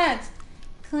 Oh, it's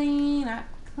clean up,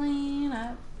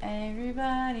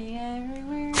 everybody,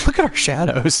 everywhere. Look at our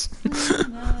shadows.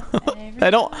 Clean up, I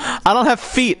don't have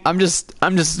feet. I'm just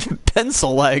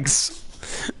pencil legs.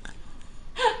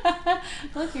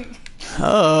 Look,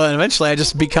 Oh, and eventually I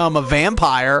just become a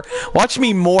vampire. Watch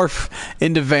me morph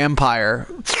into vampire.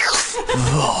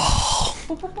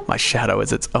 My shadow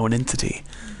is its own entity.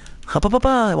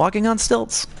 Walking on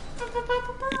stilts.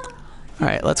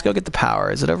 Alright, let's go get the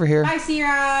power. Is it over here? Bye,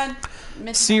 C-Rod.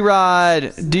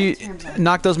 C-Rod, do you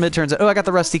knock those midturns? Oh, I got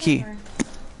the rusty key.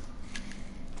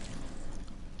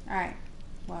 Alright,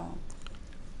 well.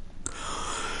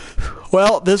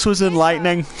 Well, this was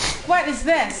enlightening. What is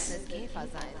this?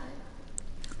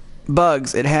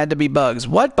 Bugs. It had to be bugs.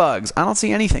 What bugs? I don't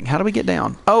see anything. How do we get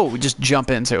down? Oh, we just jump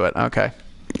into it. Okay.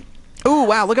 Ooh,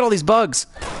 wow, look at all these bugs.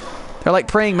 They're like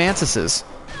praying mantises.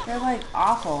 They're like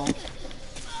awful.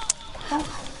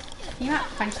 Oh, can you not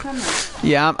punch them?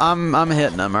 Yeah, I'm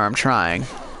hitting them, or I'm trying.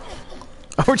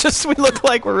 We look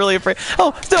like we're really afraid.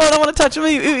 Oh, no, I don't want to touch them.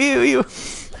 Ew.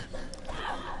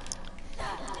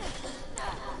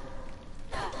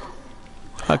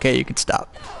 Okay, you can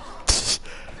stop.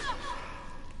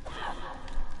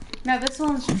 No, this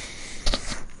one's.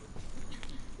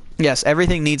 Yes,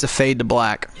 everything needs a fade to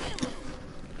black.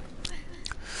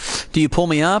 Do you pull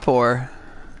me up or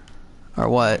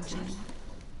what?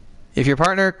 If your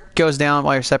partner goes down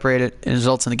while you're separated, it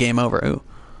results in a game over. Ooh.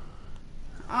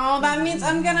 Oh, that means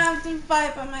I'm gonna have to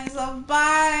fight by myself.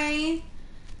 Bye.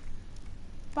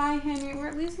 Bye, Henry.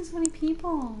 We're losing so many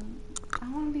people.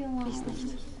 I want to be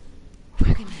alone.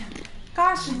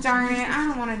 Gosh darn it. I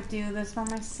don't want to do this by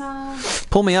myself.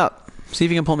 Pull me up. See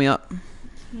if you can pull me up.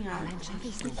 Yeah.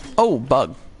 Oh,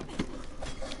 bug.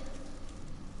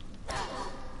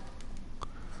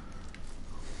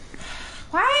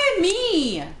 Why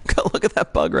me? Look at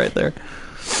that bug right there.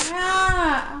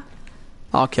 Yeah.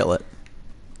 I'll kill it.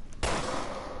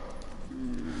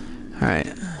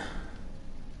 Alright.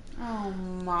 Oh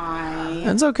my.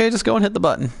 It's okay, just go and hit the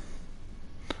button.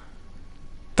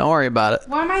 Don't worry about it.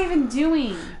 What am I even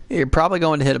doing? You're probably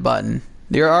going to hit a button.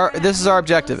 This is our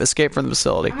objective. Escape from the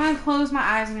facility. I'm gonna close my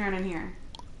eyes and run in here.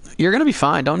 You're gonna be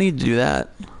fine. Don't need to do that.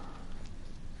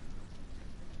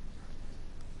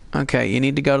 Okay, you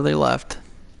need to go to the left.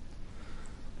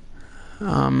 I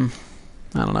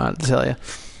don't know how to tell you.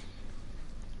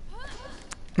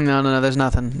 No, there's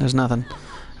nothing. There's nothing.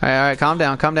 Alright, calm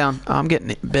down, calm down. Oh, I'm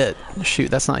getting bit.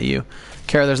 Shoot, that's not you.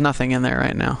 Kara, there's nothing in there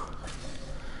right now.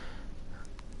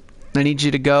 I need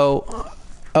you to go...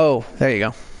 Oh, there you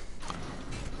go.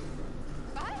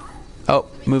 Oh,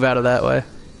 move out of that way.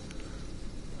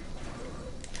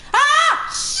 Ah!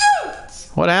 Shoot!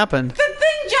 What happened? The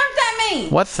thing jumped at me!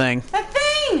 What thing? The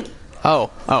thing! Oh.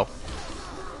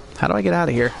 How do I get out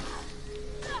of here?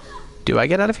 Do I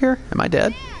get out of here? Am I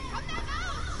dead?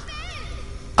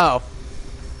 Oh.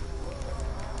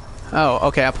 Oh,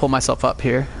 okay, I pull myself up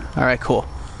here. Alright, cool.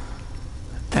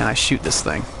 And I shoot this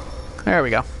thing. There we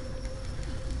go.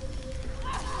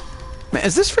 Man,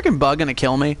 is this freaking bug gonna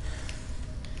kill me?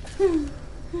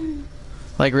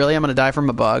 Like, really? I'm gonna die from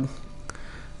a bug?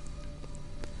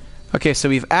 Okay, so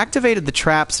we've activated the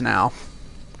traps now.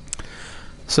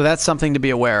 So that's something to be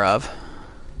aware of.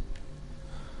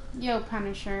 Yo,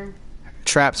 Punisher.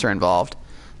 Traps are involved.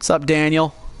 What's up,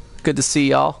 Daniel? Good to see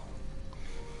y'all.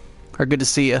 Or good to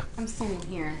see you. I'm standing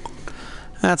here.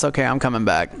 That's okay, I'm coming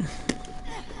back.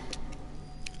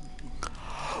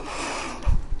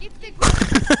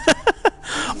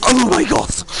 Oh my god!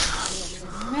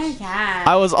 Oh my god.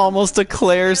 I was almost a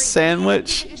Claire's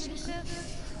sandwich.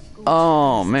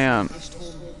 Oh man.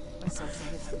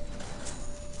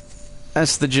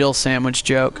 That's the Jill sandwich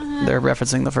joke. They're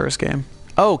referencing the first game.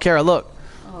 Oh, Kara, look.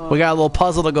 We got a little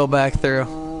puzzle to go back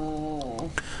through.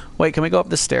 Wait, can we go up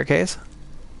this staircase?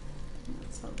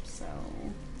 Let's hope so.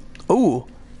 Ooh.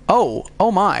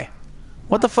 Oh my.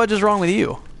 What the fudge is wrong with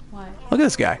you? What? Look at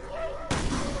this guy.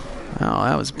 Oh,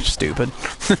 that was stupid.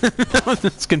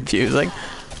 That's confusing.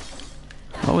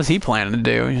 What was he planning to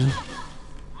do?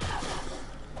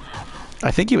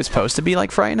 I think he was supposed to be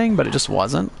like frightening, but it just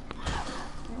wasn't.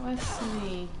 It was to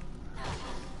me.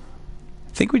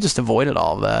 I think we just avoided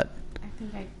all of that. I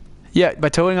think I... Yeah, by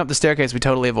toting up the staircase, we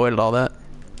totally avoided all that.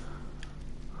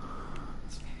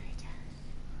 It's very dark.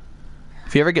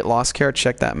 If you ever get lost, Kara,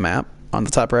 check that map on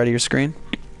the top right of your screen.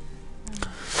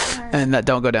 And that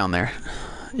don't go down there.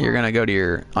 You're gonna go to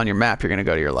your... On your map, you're gonna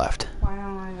go to your left. Why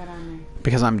don't I go down there?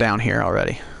 Because I'm down here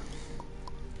already.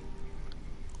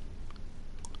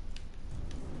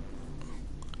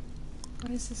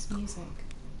 What is this music?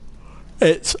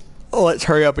 It's let's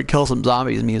hurry up and kill some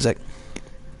zombies music.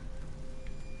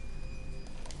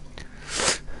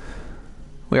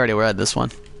 We already read this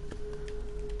one.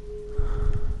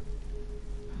 Oh,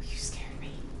 you scared me.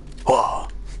 Whoa.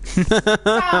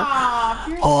 Stop!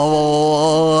 You're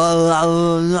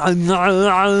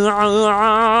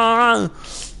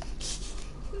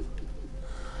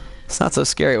It's not so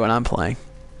scary when I'm playing.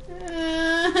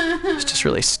 It's just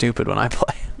really stupid when I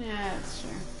play. Yeah, that's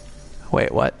true.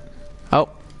 Wait, what? Oh.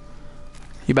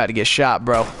 You about to get shot,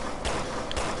 bro.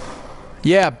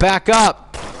 Yeah, back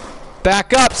up.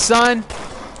 Back up, son.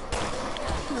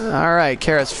 Alright,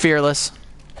 Kara's fearless.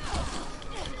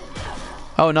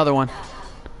 Oh, another one.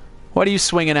 What are you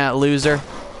swinging at, loser?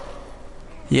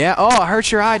 Yeah. Oh, it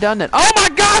hurts your eye, doesn't it? Oh my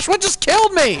gosh, what just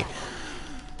killed me?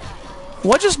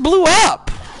 What just blew up?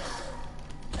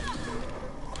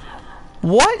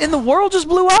 What in the world just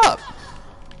blew up?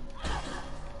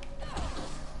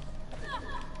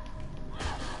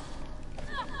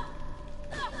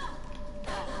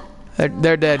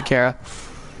 They're dead, Kara.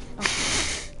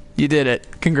 You did it.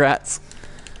 Congrats.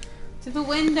 To the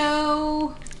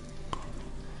window.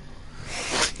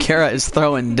 Kara is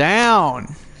throwing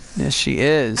down. Yes, she I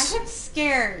is. get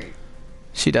scared.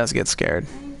 She does get scared.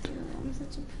 I do. I'm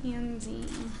such a pansy.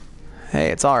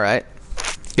 Hey, it's alright.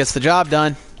 Gets the job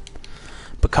done.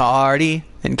 Bacardi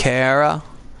and Kara.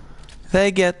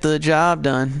 They get the job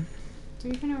done. Do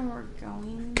we even know where we're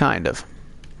going? Kind of.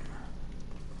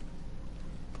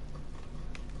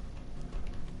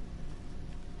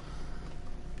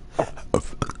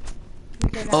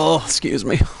 Oh, excuse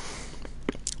me.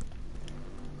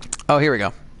 Oh, here we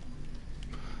go.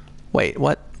 Wait,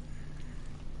 what?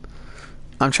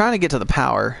 I'm trying to get to the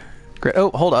power grid. Oh,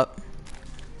 hold up.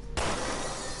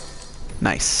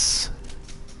 Nice.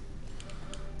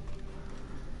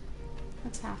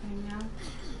 What's happening now?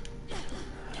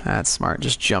 That's smart.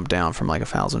 Just jump down from like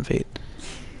 1,000 feet.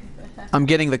 I'm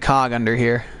getting the cog under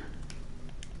here.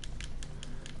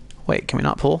 Wait, can we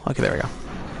not pull? Okay, there we go.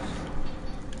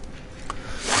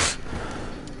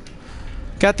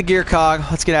 Got the gear cog.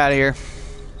 Let's get out of here.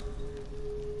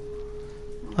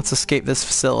 Let's escape this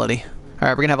facility.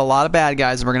 Alright, we're going to have a lot of bad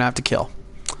guys and we're going to have to kill.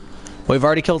 We've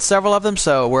already killed several of them,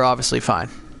 so we're obviously fine.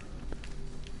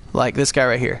 Like this guy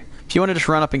right here. If you want to just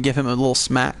run up and give him a little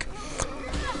smack.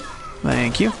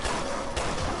 Thank you.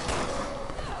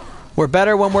 We're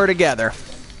better when we're together.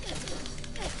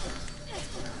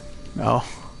 Oh.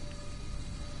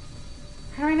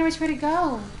 How do I know which way to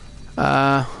go?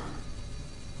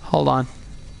 Hold on.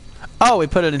 Oh, we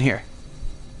put it in here.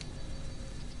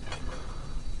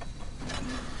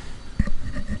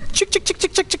 Chick, chick, chick,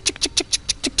 chick, chick, chick, chick, chick, chick,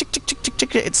 chick, chick, chick, chick, chick, chick,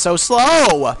 chick. It's so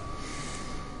slow.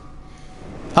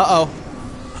 Uh-oh.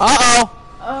 Uh-oh.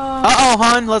 Uh-oh,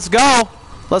 hun. Let's go.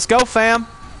 Let's go, fam.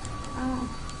 Oh.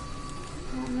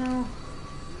 Oh, no.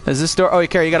 Is this door? Oh,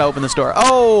 Kara, you gotta open this door.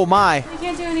 Oh, my. I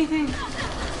can't do anything.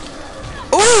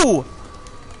 Ooh!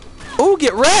 Ooh,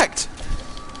 get wrecked!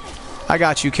 I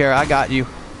got you, Kara. I got you.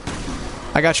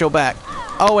 I got your back.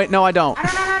 Oh, wait. No, I don't. I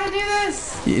don't know how to do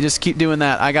this. You just keep doing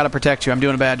that. I gotta protect you. I'm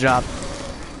doing a bad job.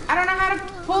 I don't know how to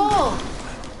pull.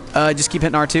 Just keep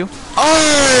hitting R2.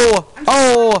 Oh!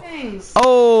 Oh! Things.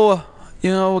 Oh!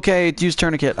 You know, okay. Use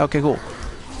tourniquet. Okay, cool.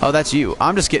 Oh, that's you.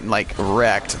 I'm just getting, like,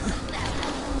 wrecked.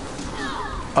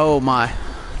 Oh, my.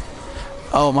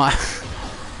 Oh, my.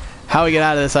 How we get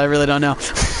out of this, I really don't know.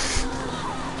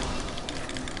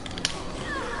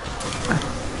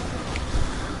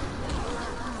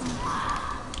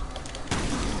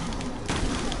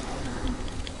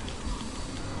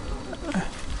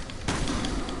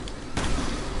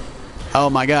 Oh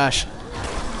my gosh.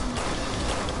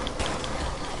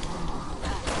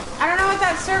 I don't know what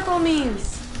that circle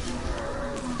means.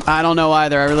 I don't know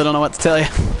either. I really don't know what to tell you.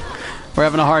 We're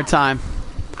having a hard time.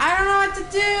 I don't know what to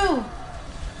do.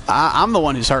 I'm the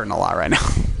one who's hurting a lot right now.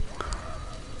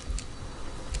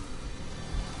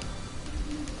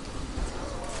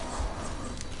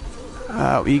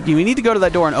 We need to go to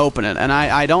that door and open it. And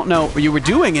I don't know. You were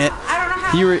doing it. I don't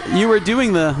know how. You were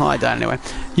doing the. Well, I died anyway.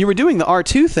 You were doing the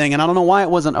R2 thing, and I don't know why it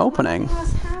wasn't opening.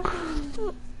 What's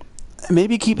happening?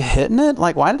 Maybe keep hitting it.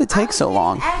 Like, why did it take so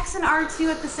long? X and R2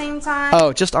 at the same time.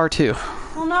 Oh, just R2.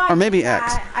 Well, no. Or maybe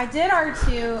X. I did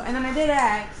R2 and then I did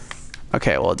X.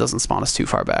 Okay, well, it doesn't spawn us too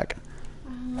far back.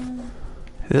 Did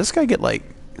this guy get, like,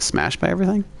 smashed by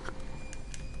everything?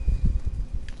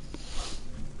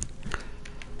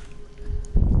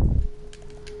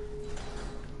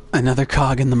 Another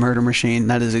cog in the murder machine.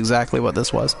 That is exactly what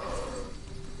this was.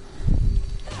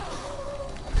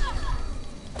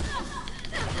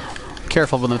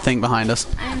 Careful with the thing behind us.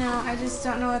 I know. I just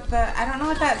don't know what I don't know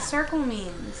what that circle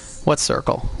means. What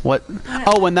circle? What?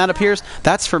 Oh, when that appears,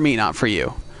 that's for me, not for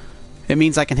you. It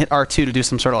means I can hit R2 to do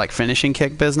some sort of like finishing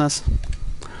kick business.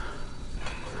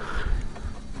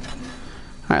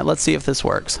 Alright, let's see if this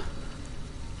works.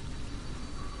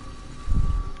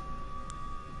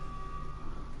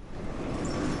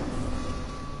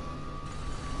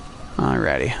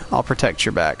 Alrighty, I'll protect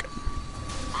your back.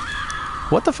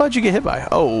 What the fudge you get hit by?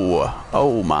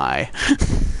 Oh my.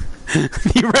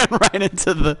 You ran right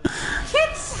into the...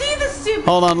 Can't see the stupid...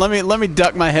 Hold on, let me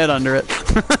duck my head under it.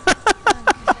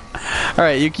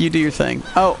 Alright, you do your thing.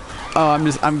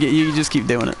 You just keep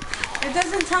doing it. It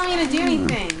doesn't tell me to do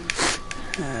anything.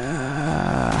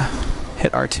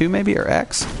 Hit R2 maybe, or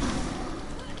X?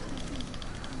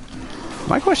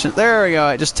 My question... There we go,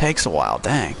 it just takes a while,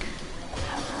 dang.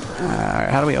 Alright,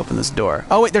 how do we open this door?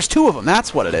 Oh wait, there's two of them,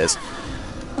 that's what it is.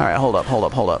 Alright, hold up.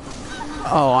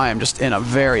 Oh, I am just in a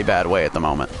very bad way at the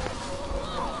moment.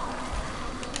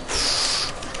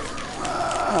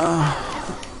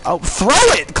 Oh, throw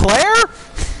it, Claire!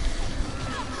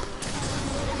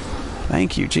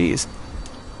 Thank you, jeez.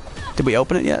 Did we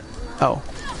open it yet? Oh.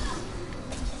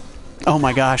 Oh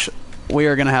my gosh. We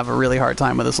are going to have a really hard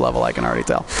time with this level, I can already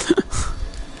tell.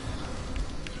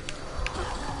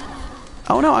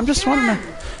 Oh no, I'm just wanting to...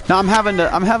 No, I'm having to...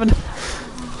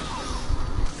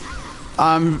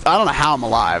 I don't know how I'm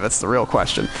alive. That's the real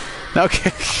question.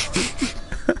 Okay.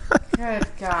 Good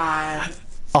God.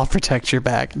 I'll protect your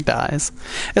back, dies.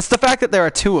 It's the fact that there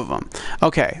are two of them.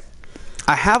 Okay.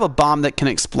 I have a bomb that can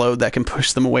explode that can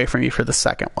push them away from you for the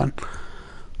second one.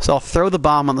 So I'll throw the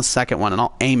bomb on the second one and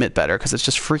I'll aim it better because it's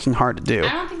just freaking hard to do. I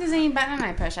don't think there's any button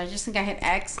I push. I just think I hit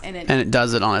X and it... And it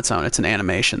does it on its own. It's an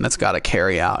animation that's got to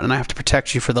carry out. And I have to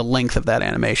protect you for the length of that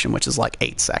animation, which is like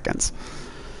 8 seconds.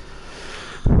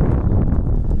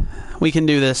 We can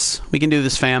do this. We can do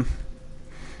this, fam.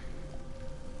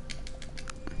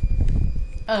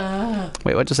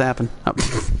 Wait, what just happened? Oh.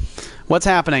 What's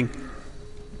happening?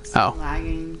 Oh.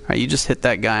 Lagging. Alright, you just hit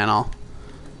that guy and all.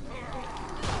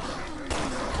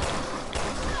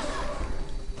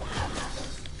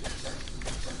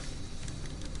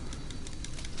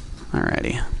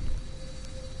 Alrighty.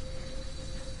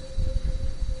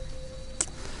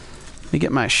 Let me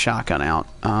get my shotgun out.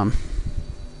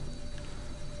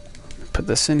 Put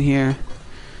this in here.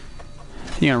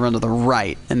 You're gonna run to the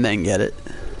right and then get it.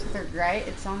 To the right?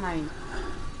 It's on my...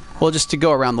 Well, just to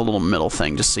go around the little middle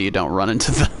thing, just so you don't run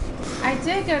into the... I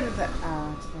did go to the...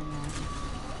 Oh, to the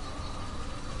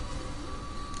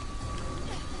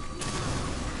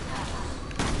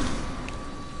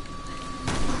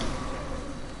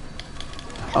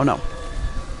right. Oh, no.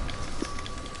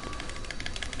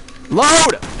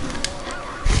 Load!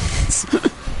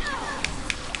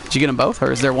 Did you get them both,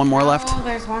 or is there one more left? Oh,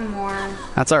 there's one more.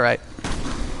 That's alright.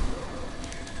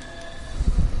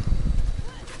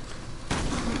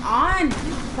 Come on!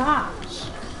 Gosh.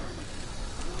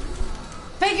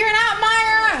 Figure it out,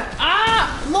 Myra!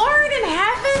 Ah! Lord in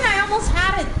heaven! I almost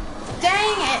had it.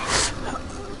 Dang it.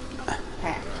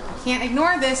 Okay. I can't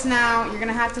ignore this now. You're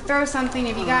gonna have to throw something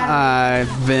if you got it.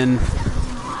 I've been...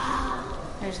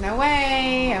 There's no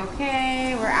way.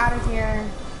 Okay, we're out of here.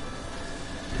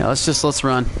 Yeah, let's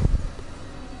run.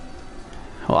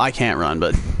 Well, I can't run,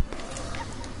 but...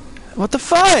 What the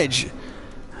fudge?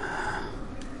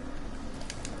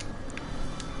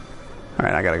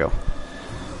 Alright, I gotta go.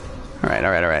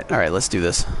 Alright, let's do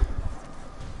this.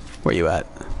 Where you at?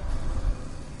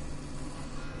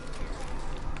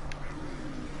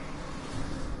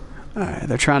 Alright,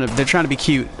 they're trying to be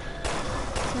cute.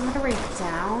 Is there another way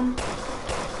down?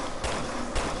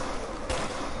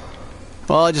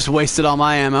 Well, I just wasted all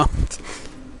my ammo.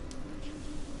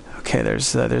 Okay,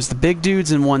 there's the big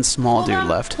dudes and one small dude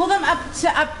left. Pull them up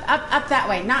that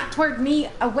way, not toward me,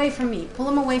 away from me. Pull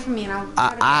them away from me, and I'll.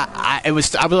 I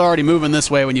was already moving this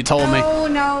way when you told me. Oh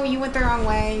no, you went the wrong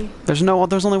way. There's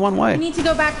only one way. You need to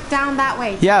go back down that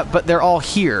way. Yeah, but they're all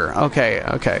here.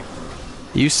 Okay.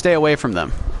 You stay away from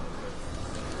them.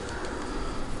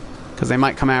 Because they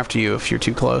might come after you if you're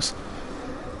too close.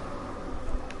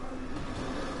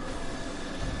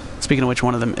 Speaking of which,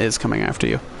 one of them is coming after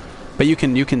you. But you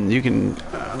can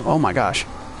oh my gosh.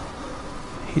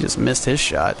 He just missed his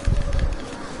shot.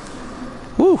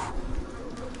 Woo!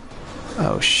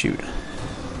 Oh, shoot.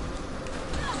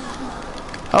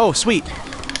 Oh, sweet.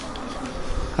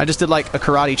 I just did like a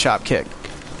karate chop kick.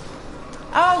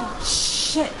 Oh,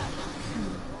 shit.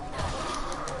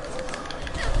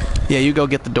 Yeah, you go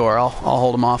get the door. I'll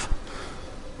hold him off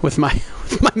with my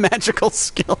magical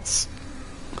skills.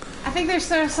 I think there's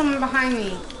someone behind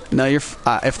me. No, you're.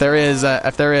 If there is,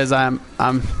 I'm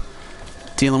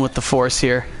dealing with the force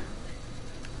here.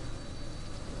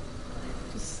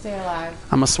 Just stay alive.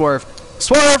 I'm a swerve.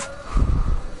 Swerve!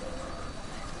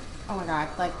 Oh my god,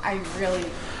 like I really.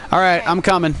 All right, Okay. I'm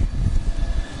coming.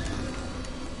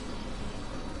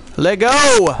 Let go!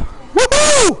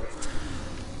 Woohoo!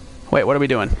 Wait, what are we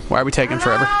doing? Why are we taking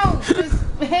forever? No, just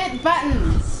hit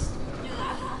buttons.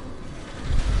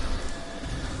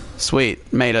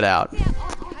 Sweet, made it out.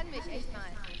 Kann mich echt mal.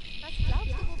 Was glaubst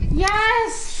du, wo wir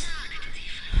Yes.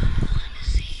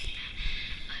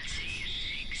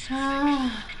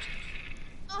 Ah.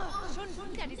 Oh,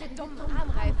 schon wieder diese dummen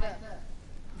Armreife.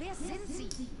 Wer sind sie?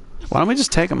 Why don't we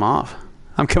just take them off?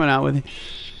 I'm coming out with you.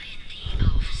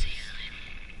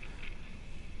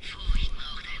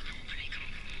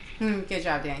 Good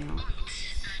job, Daniel.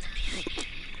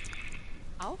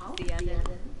 Aufwählen.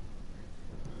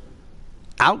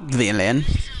 Out then.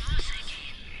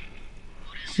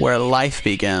 Where life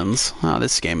begins. Oh,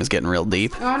 this game is getting real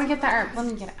deep. I want to get that herb. Let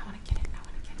me get it. I want to get it.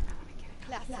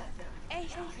 Klasse.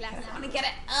 Echt klasse. I want to get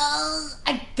it. Oh,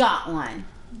 I got one.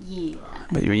 Yeah.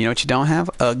 But you know what you don't have?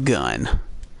 A gun.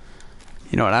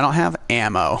 You know what I don't have?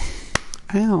 Ammo.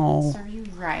 Ow. Are you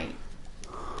right?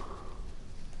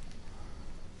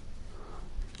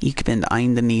 Ich bin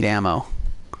ein need ammo.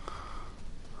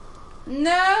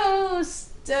 No,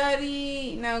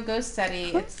 study. No, go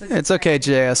study. It's okay,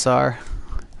 JSR.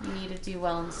 You need to do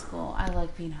well in school. I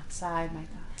like being outside. My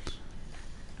gosh.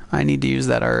 I need to use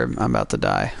that herb. I'm about to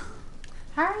die.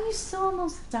 How are you still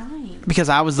almost dying? Because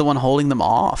I was the one holding them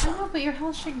off. I know, but your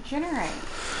health should regenerate.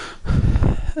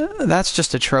 That's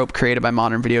just a trope created by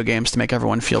modern video games to make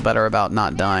everyone feel better about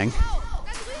not dying.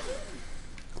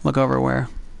 Look over where?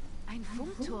 Ein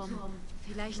Funkturm.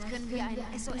 Vielleicht können wir ein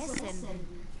SOS senden.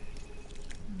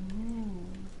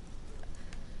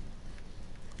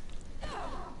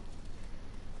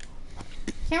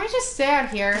 Can't we just stay out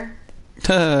here?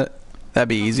 That'd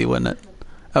be easy, wouldn't it?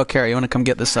 Oh, Carrie, you want to come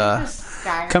get this?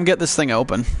 Come get this thing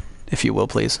open, if you will,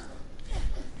 please.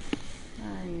 Where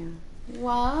are you?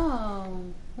 Whoa.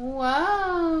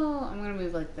 Whoa. I'm going to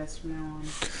move like this from now on.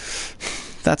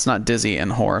 That's not dizzy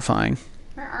and horrifying.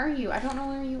 Where are you? I don't know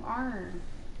where you are.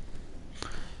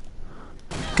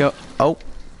 Go. Oh,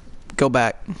 go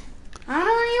back. I don't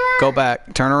know where you are. Go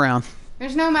back. Turn around.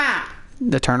 There's no map.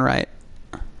 To turn right.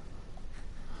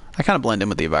 I kind of blend in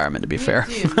with the environment, to be fair.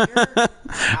 do.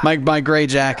 my gray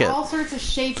jacket. All sorts of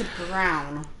shades of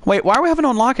brown. Wait, why are we having to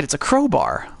unlock it? It's a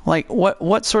crowbar. Like,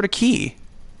 what sort of key?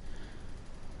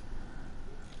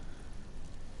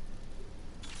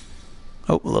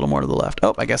 Oh, a little more to the left.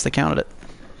 Oh, I guess they counted it.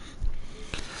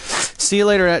 See you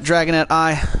later at Dragonette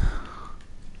Eye.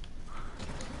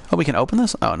 Oh, we can open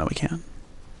this? Oh, no, we can't.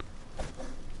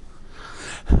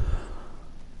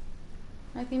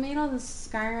 Like, they made all this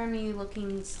Skyrim-y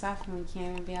looking stuff and we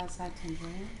can't even be outside to enjoy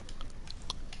it.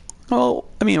 Well,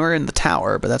 I mean, we're in the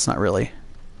tower, but that's not really...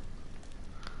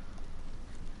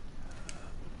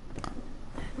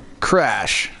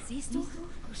 Crash. Siehst du?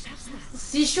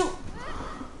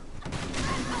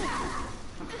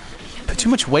 Put too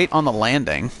much weight on the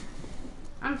landing.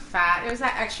 I'm fat. It was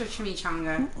that extra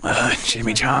chimichanga.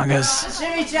 Chimichangas.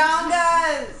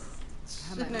 Chimichangas!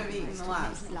 Shouldn't have eaten the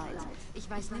last. Ich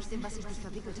weiß nicht, in was ich dich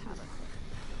verwickelt habe.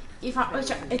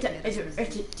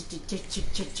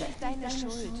 Deine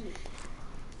Schuld.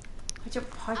 Außerdem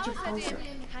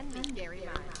kann mich Gary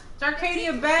mal. It's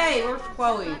Arcadia Bay. Where's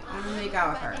Chloe? I'm gonna make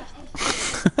out with her.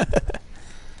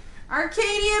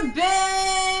 Arcadia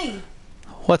Bay!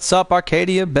 What's up,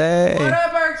 Arcadia Bay? What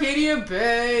up, Arcadia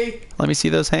Bay? Let me see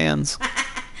those hands.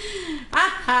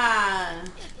 Aha!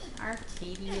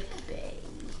 Arcadia Bay.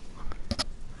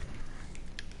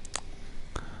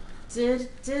 I'm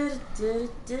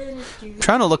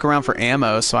trying to look around for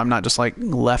ammo so I'm not just like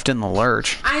left in the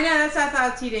lurch. I know, that's what I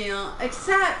thought too, Daniel.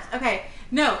 Except, okay,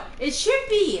 no, it should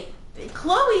be.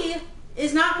 Chloe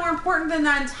is not more important than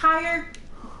the entire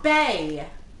bay.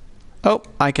 Oh,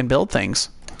 I can build things.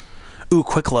 Ooh,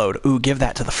 quick load. Ooh, give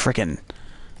that to the frickin'.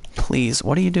 Please,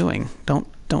 what are you doing? Don't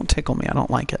tickle me. I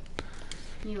don't like it.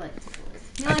 You like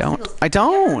tickles. I don't. Tickles. I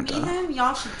don't. You ever meet him?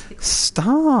 Y'all should tickle.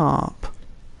 Stop.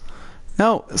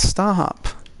 No, stop.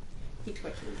 He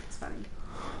twitches. It's funny.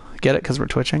 Get it? Because we're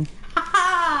twitching?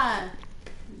 Ha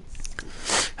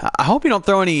I hope you don't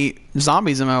throw any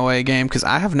zombies in my way, game, because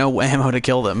I have no ammo to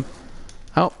kill them.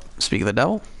 Oh, speak of the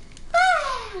devil.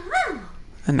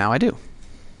 And now I do.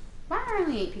 Why are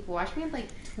only 8 people watching? We had like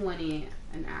 20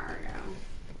 an hour ago.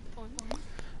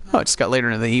 Oh, it just got later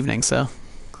into the evening, so.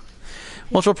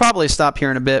 Which we'll probably stop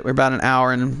here in a bit. We're about an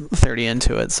hour and 30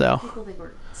 into it, so. People think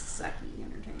we're sucky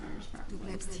entertainers,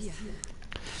 probably.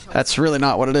 That's really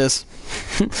not what it is.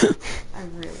 I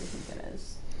really think it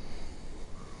is.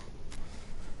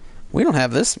 We don't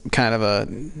have this kind of a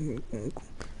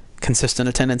consistent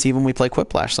attendance even when we play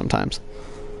Quiplash sometimes.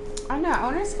 I don't know. I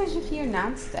wonder if you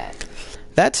announced it.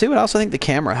 That too, and I also think the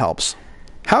camera helps.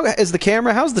 How is the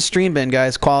camera? How's the stream been,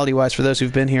 guys, quality-wise, for those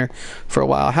who've been here for a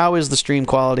while? How is the stream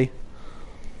quality?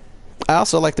 I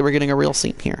also like that we're getting a real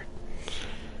scene here.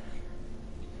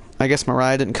 I guess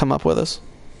Mariah didn't come up with us.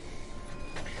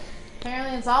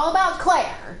 Apparently it's all about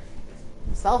Claire.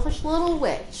 Selfish little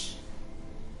witch.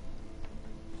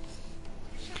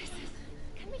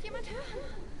 Kann mich jemand hören?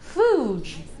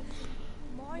 Fooge.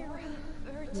 Moira,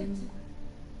 Burton.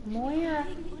 Moira.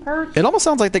 Her. It almost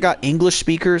sounds like they got English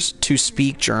speakers to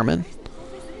speak German.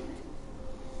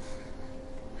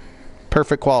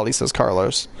 Perfect quality, says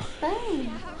Carlos.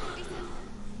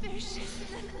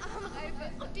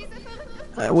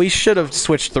 We should have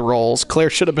switched the roles.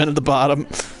 Claire should have been at the bottom.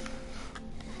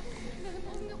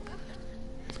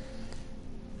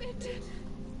 Bitte,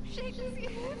 schicken Sie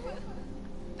Hilfe.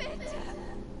 Bitte.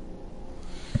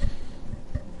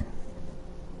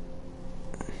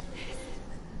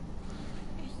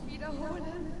 Ich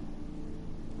wiederhole.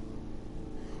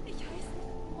 Ich heiße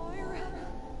Moira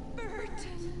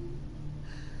Burton.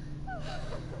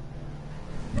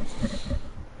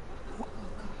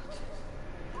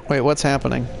 Wait, what's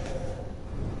happening?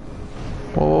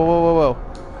 Whoa, whoa, whoa, whoa, whoa.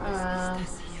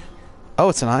 Oh,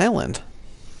 it's an island.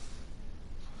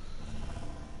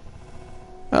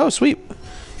 Oh, sweet.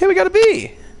 Hey, we got a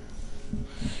bee.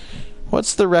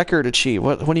 What's the record achieved?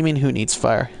 What do you mean, who needs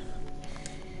fire?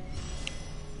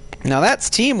 Now that's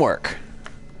teamwork.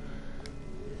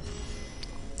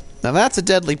 Now that's a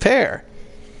deadly pair.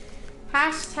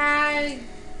 Hashtag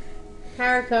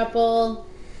power couple.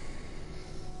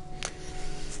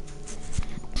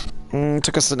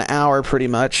 Took us an hour pretty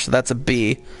much. That's a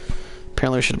B.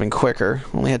 Apparently we should have been quicker.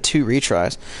 Only had 2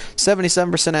 retries.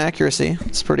 77% accuracy.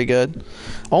 It's pretty good.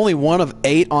 Only 1 of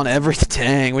 8 on everything.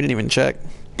 Dang, we didn't even check.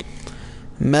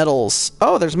 Medals.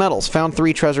 Oh, there's medals. Found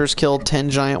 3 treasures. Killed 10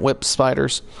 giant whip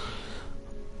spiders.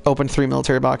 Opened 3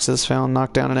 military boxes. Found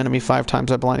knocked down an enemy 5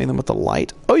 times by blinding them with the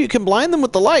light. Oh, you can blind them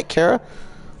with the light, Kara.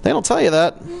 They don't tell you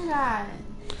that. Yeah.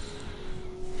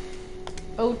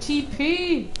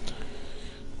 OTP.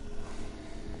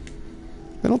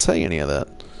 don't tell you any of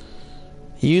that.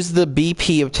 Use the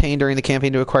BP obtained during the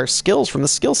campaign to acquire skills from the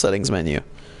skill settings menu.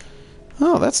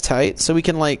 Oh, that's tight. So we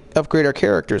can, like, upgrade our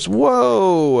characters.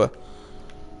 Whoa!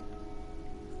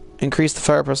 Increase the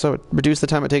fire pressure. Reduce the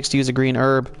time it takes to use a green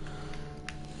herb.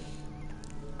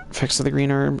 Effects of the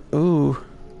green herb. Ooh.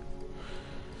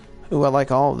 Ooh, I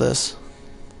like all of this.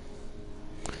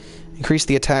 Increase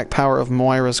the attack power of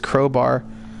Moira's crowbar.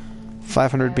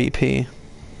 500 BP.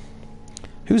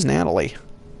 Who's Natalie?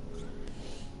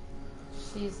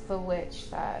 She's the witch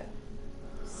that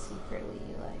secretly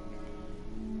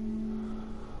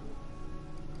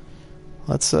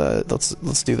Let's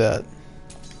do that.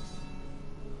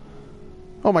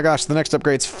 Oh my gosh, the next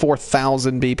upgrade's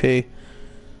 4,000 BP.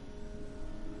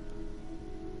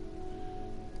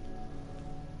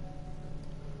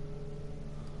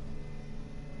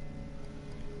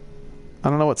 I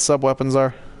don't know what sub-weapons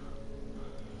are.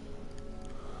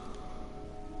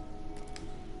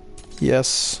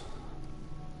 Yes.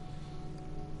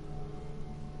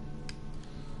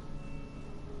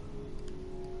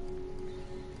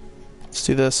 Let's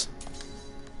do this.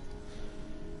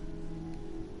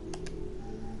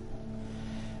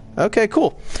 Okay,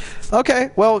 cool.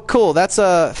 Okay, well, cool. That's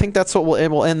I think that's what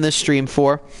we'll end this stream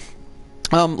for.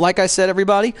 Like I said,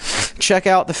 everybody, check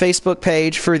out the Facebook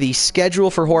page for the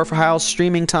schedule for Horror House,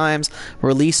 streaming times,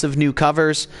 release of new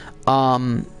covers,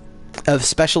 of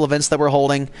special events that we're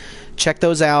holding. Check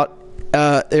those out.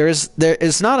 The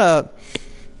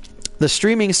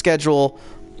streaming schedule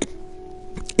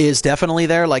is definitely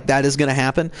there, like that is going to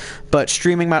happen, but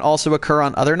streaming might also occur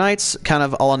on other nights. Kind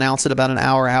of, I'll announce it about an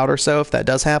hour out or so if that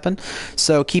does happen.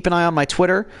 So keep an eye on my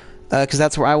Twitter, because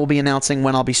that's where I will be announcing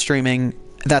when I'll be streaming.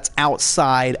 That's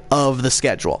outside of the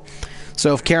schedule.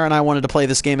 So if Kara and I wanted to play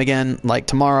this game again, like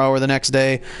tomorrow or the next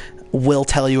day, we'll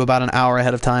tell you about an hour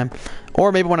ahead of time.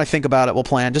 Or maybe when I think about it, we'll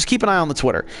plan. Just keep an eye on the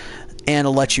Twitter, and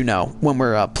I'll let you know when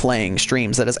we're playing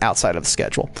streams that is outside of the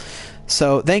schedule.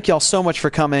 So thank y'all so much for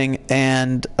coming,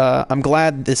 and I'm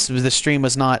glad this stream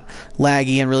was not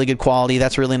laggy and really good quality.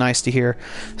 That's really nice to hear.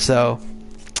 So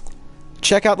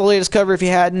check out the latest cover if you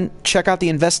hadn't. Check out the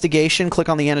investigation. Click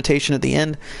on the annotation at the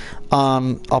end.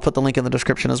 I'll put the link in the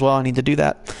description as well. I need to do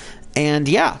that. And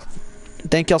yeah,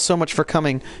 thank y'all so much for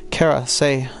coming. Kara,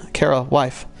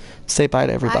 wife, say bye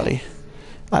to everybody.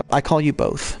 I call you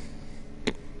both.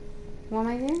 What am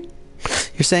I doing?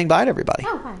 You're saying bye to everybody.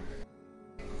 Oh, hi.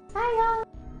 Hi, y'all.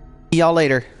 See y'all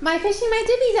later. My fishy, my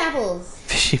dibby dabbles.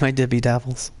 Fishy, my dibby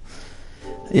dabbles.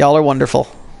 Y'all are wonderful.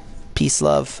 Peace,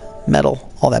 love,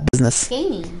 metal, all that business.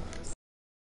 Gaming.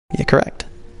 Yeah, correct.